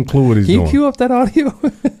fucking clue what he's doing. Can you cue up that audio?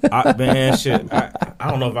 Man, shit. I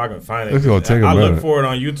don't know if I can find it. It's gonna take a minute. I look for it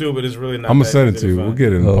on YouTube, but it's really not. I'm going to send it to you. We'll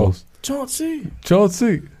get it in post. Chauncey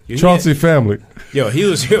family. Yo, when he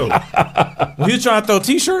was trying to throw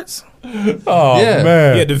T-shirts. Oh, yeah.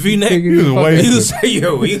 Man. Yeah, the V-neck. He was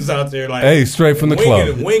he was out there like. Hey, straight from the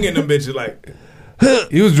club. Winging them bitches like.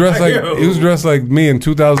 He was dressed like me in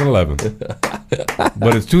 2011,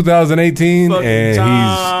 but it's 2018 and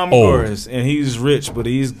Tom he's old. Gores, and he's rich, but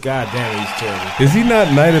he's goddamn, he's terrible. Is he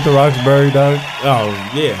not Night at the Roxbury, dog? Oh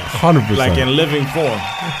yeah, 100%. Like in living form,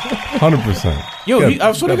 100%. Yo,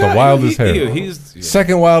 I swear to God, the wildest hair. He's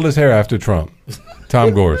second wildest hair after Trump.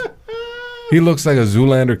 Tom Gores. He looks like a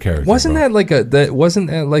Zoolander character. Wasn't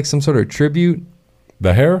that like some sort of tribute?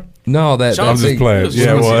 The hair? No, that I'm just playing.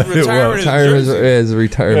 Yeah, well, retirement as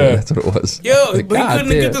retirement. Yeah. That's what it was. Yo, like, but he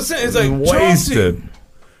couldn't get the sentence. Like wasted.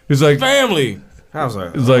 He's like family. I was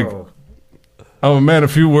like, I'm a man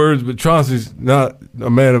of few words, but Chauncey's not a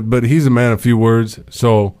man but he's a man of few words.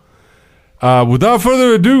 So, without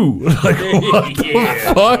further ado, like what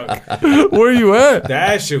the fuck? Where you at?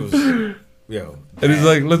 That shit was And he's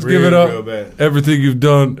like, let's give it up. Everything you've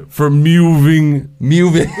done for moving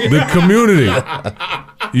the community.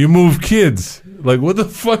 You move kids. Like, what the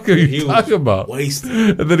fuck are you talking about?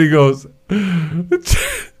 Wasted. And then he goes,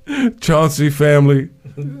 Chauncey family.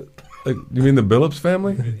 Like, you mean the Billups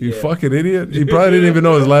family? You fucking idiot. He probably didn't even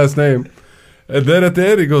know his last name. And then at the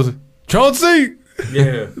end, he goes, Chauncey.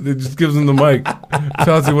 Yeah. It just gives him the mic.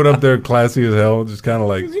 Chauncey went up there classy as hell, just kind of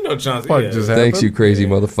like, Chauncey. Just thanks, you crazy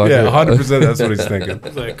motherfucker. Yeah, 100% that's what he's thinking.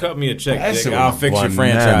 He's like, cut me a check, Dick. I'll fix your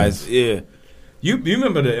franchise. Yeah. You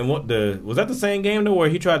remember was that the same game though where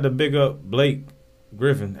he tried to big up Blake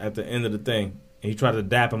Griffin at the end of the thing? And he tried to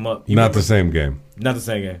dap him up. Not the same game. Not the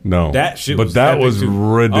same game. No. That shit but was that was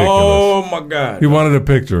ridiculous. Oh my God. He wanted a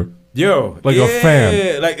picture. Yo. Like a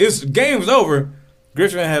fan. Like this game was over.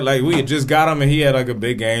 Griffin had we had just got him and he had like a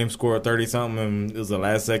big game, scored 30 something, and it was a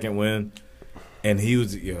last second win. And he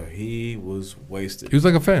was wasted. He was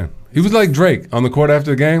like a fan. He was like Drake on the court after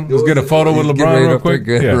the game. Let's get a photo with LeBron real quick.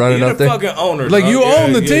 Running up there. Fucking owner. Like you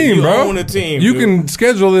own the team, you bro. You own the team. You can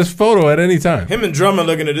schedule this photo at any time. Him and Drummond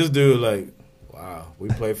looking at this dude like, wow, we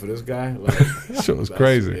play for this guy. Like, shit was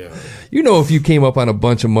crazy. Yeah. You know, if you came up on a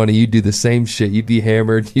bunch of money, you'd do the same shit. You'd be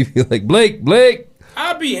hammered. You'd be like, Blake.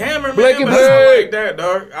 I'd be hammered, Blake man, and but it's not Blake. like that,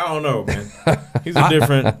 dog. I don't know, man. He's a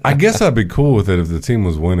different. I guess I'd be cool with it if the team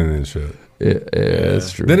was winning and shit. Yeah,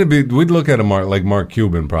 that's true. Then we'd look at a like Mark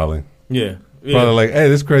Cuban probably. Yeah. Probably like, hey,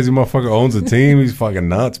 this crazy motherfucker owns a team. He's fucking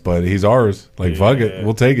nuts, but he's ours. Like, fuck it.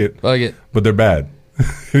 We'll take it. Fuck it. But they're bad.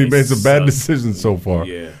 He made some bad decisions so far.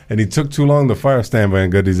 Yeah. And he took too long to fire Stan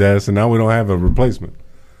Van Gundy's ass, and now we don't have a replacement.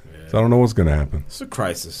 So I don't know what's going to happen. It's a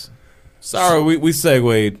crisis. Sorry, we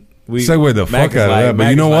segued. We segued the fuck out of that. But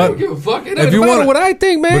you know what? Give a fuck. It doesn't matter what I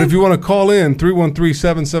think, man. But if you want to call in,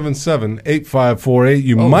 313-777-8548,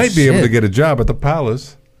 you might be able to get a job at the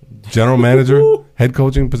Palace. General manager, head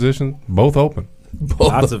coaching position, both open.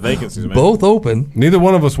 Lots of vacancies, man. Both open. Neither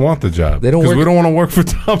one of us want the job. They don't because we don't want to work for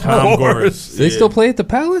Tom Gores. They still play at the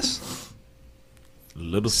Palace?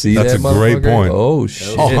 See, that's a great point. Oh,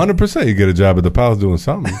 shit. 100% you get a job at the Palace doing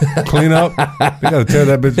something. Clean up. They got to tear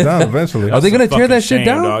that bitch down eventually. Are they going to tear that shit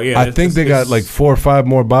down? Yeah, I think they got like 4 or 5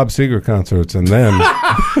 more Bob Seger concerts, and then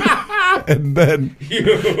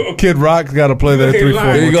Kid Rock's got to play there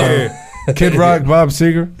 3-4 more times. Kid Rock, Bob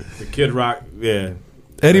Seger. The Kid Rock, yeah.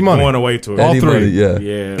 Eddie Money. Going away to it. All 3. Money,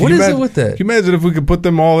 yeah. What is it with that? Can you imagine if we could put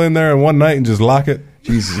them all in there in one night and just lock it?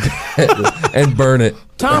 Jesus. And burn it.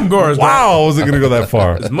 Tom Gores. Wow, I wasn't going to go that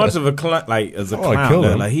far. As much of a clown, as a kill clown,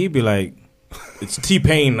 him. like he'd be like, it's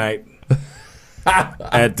T-Pain night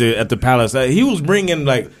at the Palace. He was bringing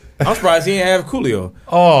like, I'm surprised he didn't have Coolio.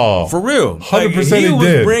 Oh, for real, 100% he was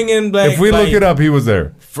did. Bringing like, if we look it up, he was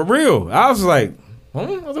there for real. I was like, I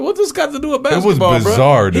was like, what this got to do with basketball? It was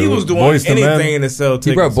bizarre, bro? dude. He was doing Boyz II Men. anything to sell tickets.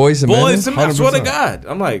 He brought Boyz II Men. Boyz II Men. I swear to 100%. God,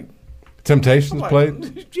 I'm like, Temptations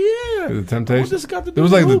played. Yeah, The Temptations. What this got to do It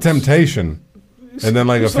was with like the hoops? Temptation, and then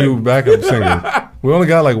like a few backup singers. We only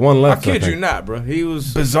got like one left. I kid think. you not, bro. He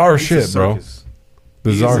was Bizarre he's a shit, bro. circus.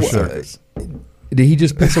 Bizarre He's a shit. circus. Did he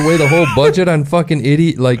just piss away the whole budget on fucking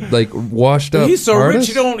idiot, like washed up He's so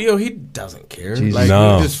artists? rich, he doesn't care. Jesus. Like,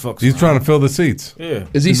 No, he just fucks he's around. trying to fill the seats. Yeah.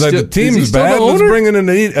 Is he He's like, still, the team's is he still bad. the Let's owner? bring in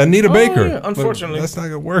Anita Baker. Yeah, unfortunately. But that's not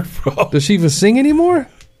gonna work, bro. Does she even sing anymore?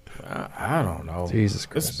 I don't know. Jesus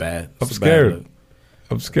Christ. It's bad. I'm It's a bad scared. look.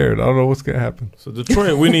 I'm scared. I don't know what's gonna happen. So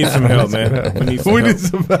Detroit, we need some help, man. We need some We help. need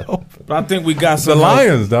some help. But I think we got The some help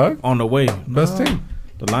Lions, dog. on the way. Best team.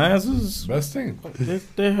 The Lions is Best team.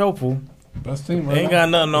 they're helpful. Best team. They ain't got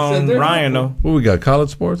nothing on Ryan though. What we got? College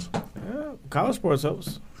sports. College sports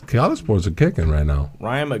helps. College sports are kicking right now.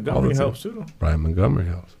 Ryan All the Montgomery time. helps too. Brian Montgomery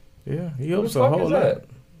helps. Yeah, he helps the a fuck whole is lot. that?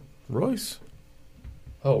 Royce.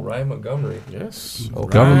 Oh, Ryan Montgomery. Yes. Oh,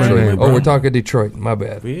 Government Detroit. name, Oh, bro. we're talking Detroit. My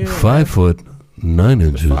bad. Yeah. 5'9"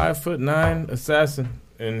 inches. 5'9" assassin,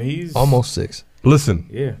 and he's Almost 6. Listen.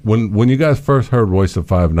 Yeah. When you guys first heard Royce of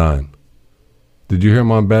 5'9", did you hear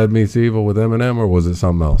him on Bad Meets Evil with Eminem, or was it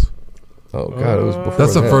something else? Oh God, it was before.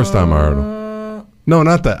 That's the that. first time I heard him. No,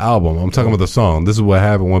 not the album. I'm talking about the song. This is what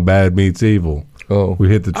happened when Bad Meets Evil. Oh, We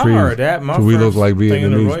hit the I trees. heard that. My so we look first like thing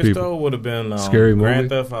in the Vietnamese Royce people. though would have been Scary Grand movie?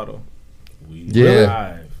 Theft Auto. We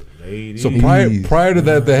Yeah. Live, ladies. So prior to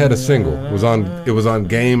that, they had a single. It was on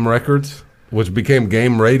Game Records, which became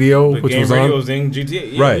Game Radio, the which game was radio on. was in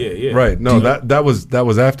GTA. Yeah, Right, yeah. right. No, that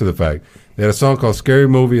was after the fact. They had a song called "Scary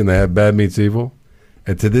Movie" and they had "Bad Meets Evil,"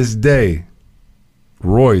 and to this day,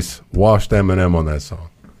 Royce washed Eminem on that song.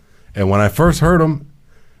 And when I first heard him,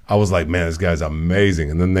 I was like, "Man, this guy's amazing."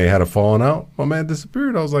 And then they had a falling out. My man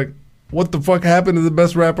disappeared. I was like, "What the fuck happened to the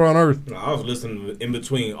best rapper on earth?" I was listening in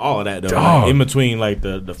between all of that though. Dog. Like, in between like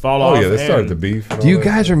the fall Oh off. yeah, they started and- the beef. and Do you all that.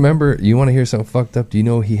 guys remember? You want to hear something fucked up? Do you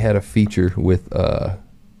know he had a feature with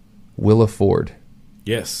Willa Ford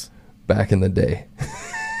Yes, back in the day?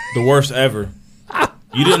 the worst ever.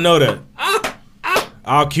 You didn't know that.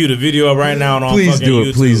 I'll cue the video up right now on Please fucking do it.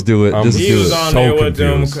 YouTube. Please do it. Just He do was it. on So there with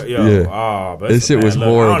them. confused. Yo, Yeah. but This shit was I don't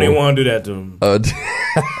horrible. even want to do that to him. I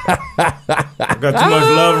got too much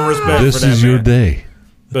love and respect This for that is man. your day.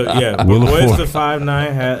 But yeah, Willa Royce Ford. the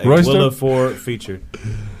 5'9" had a Royster? Willa Ford featured.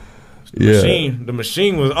 Yeah. The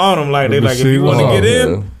machine was on him like The they like if machine you want to was get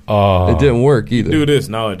on, in, It didn't work either. do this.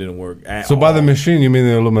 No, it didn't work. At So by all. the machine, you mean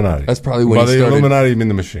the Illuminati? That's probably when by he the started. Illuminati, you mean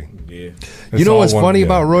the machine. Yeah. That's You know all what's one- funny yeah,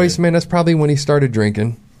 about Royce, yeah. man? That's probably when he started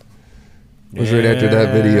drinking. Was right after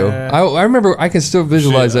that video. I remember. I can still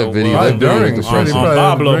visualize that video. Probably That video during. was Probably on disgusting. had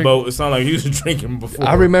a Pablo drink. boat, it sounded like he was drinking before.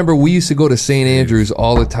 I remember we used to go to St. Andrews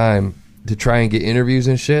all the time to try and get interviews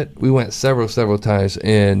and shit. We went several times,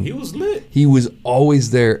 and he was lit. he was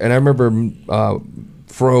always there. And I remember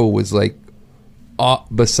Fro was like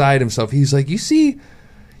beside himself. He's like, you see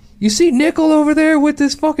Nickel over there with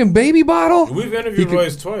this fucking baby bottle? We've interviewed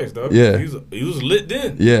Royce twice, though. Yeah. He was lit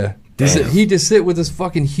then. Yeah. He just sit with this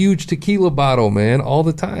fucking huge tequila bottle, man, all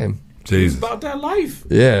the time. He's Jesus. about that life.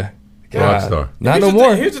 Yeah. God. Rockstar. Not Here's no the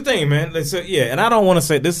more. Here's the thing, man. And I don't want to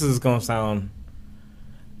say this is gonna sound.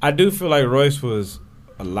 I do feel like Royce was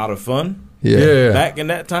a lot of fun. Yeah. Yeah. Back in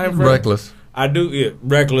that time frame. Reckless. I do, yeah,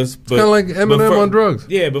 Reckless. But kind of like Eminem on drugs.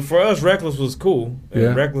 Yeah, but for us, Reckless was cool. And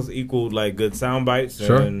Yeah. Reckless equaled like good sound bites.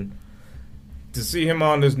 Sure. And to see him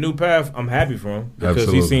on this new path, I'm happy for him because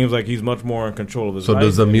Absolutely. he seems like he's much more in control of his So life.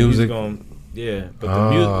 does the and he's music- yeah,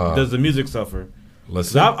 but does the music suffer?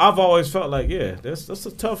 Listen. I've always felt like, yeah, that's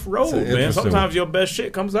a tough road, an man. interesting Sometimes one. your best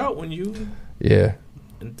shit comes out when you Yeah.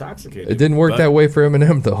 intoxicated. It didn't work But- that way for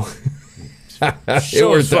Eminem, though. It Sure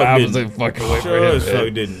worked as the fuck opposite didn't. fucking way Sure for him. as fuck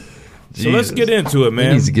man. didn't. So let's Jesus. get into it, man.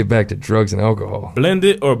 He needs to get back to drugs and alcohol. Blend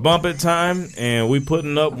it or bump it time, and we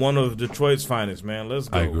putting up one of Detroit's finest, man. Let's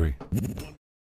go. I agree.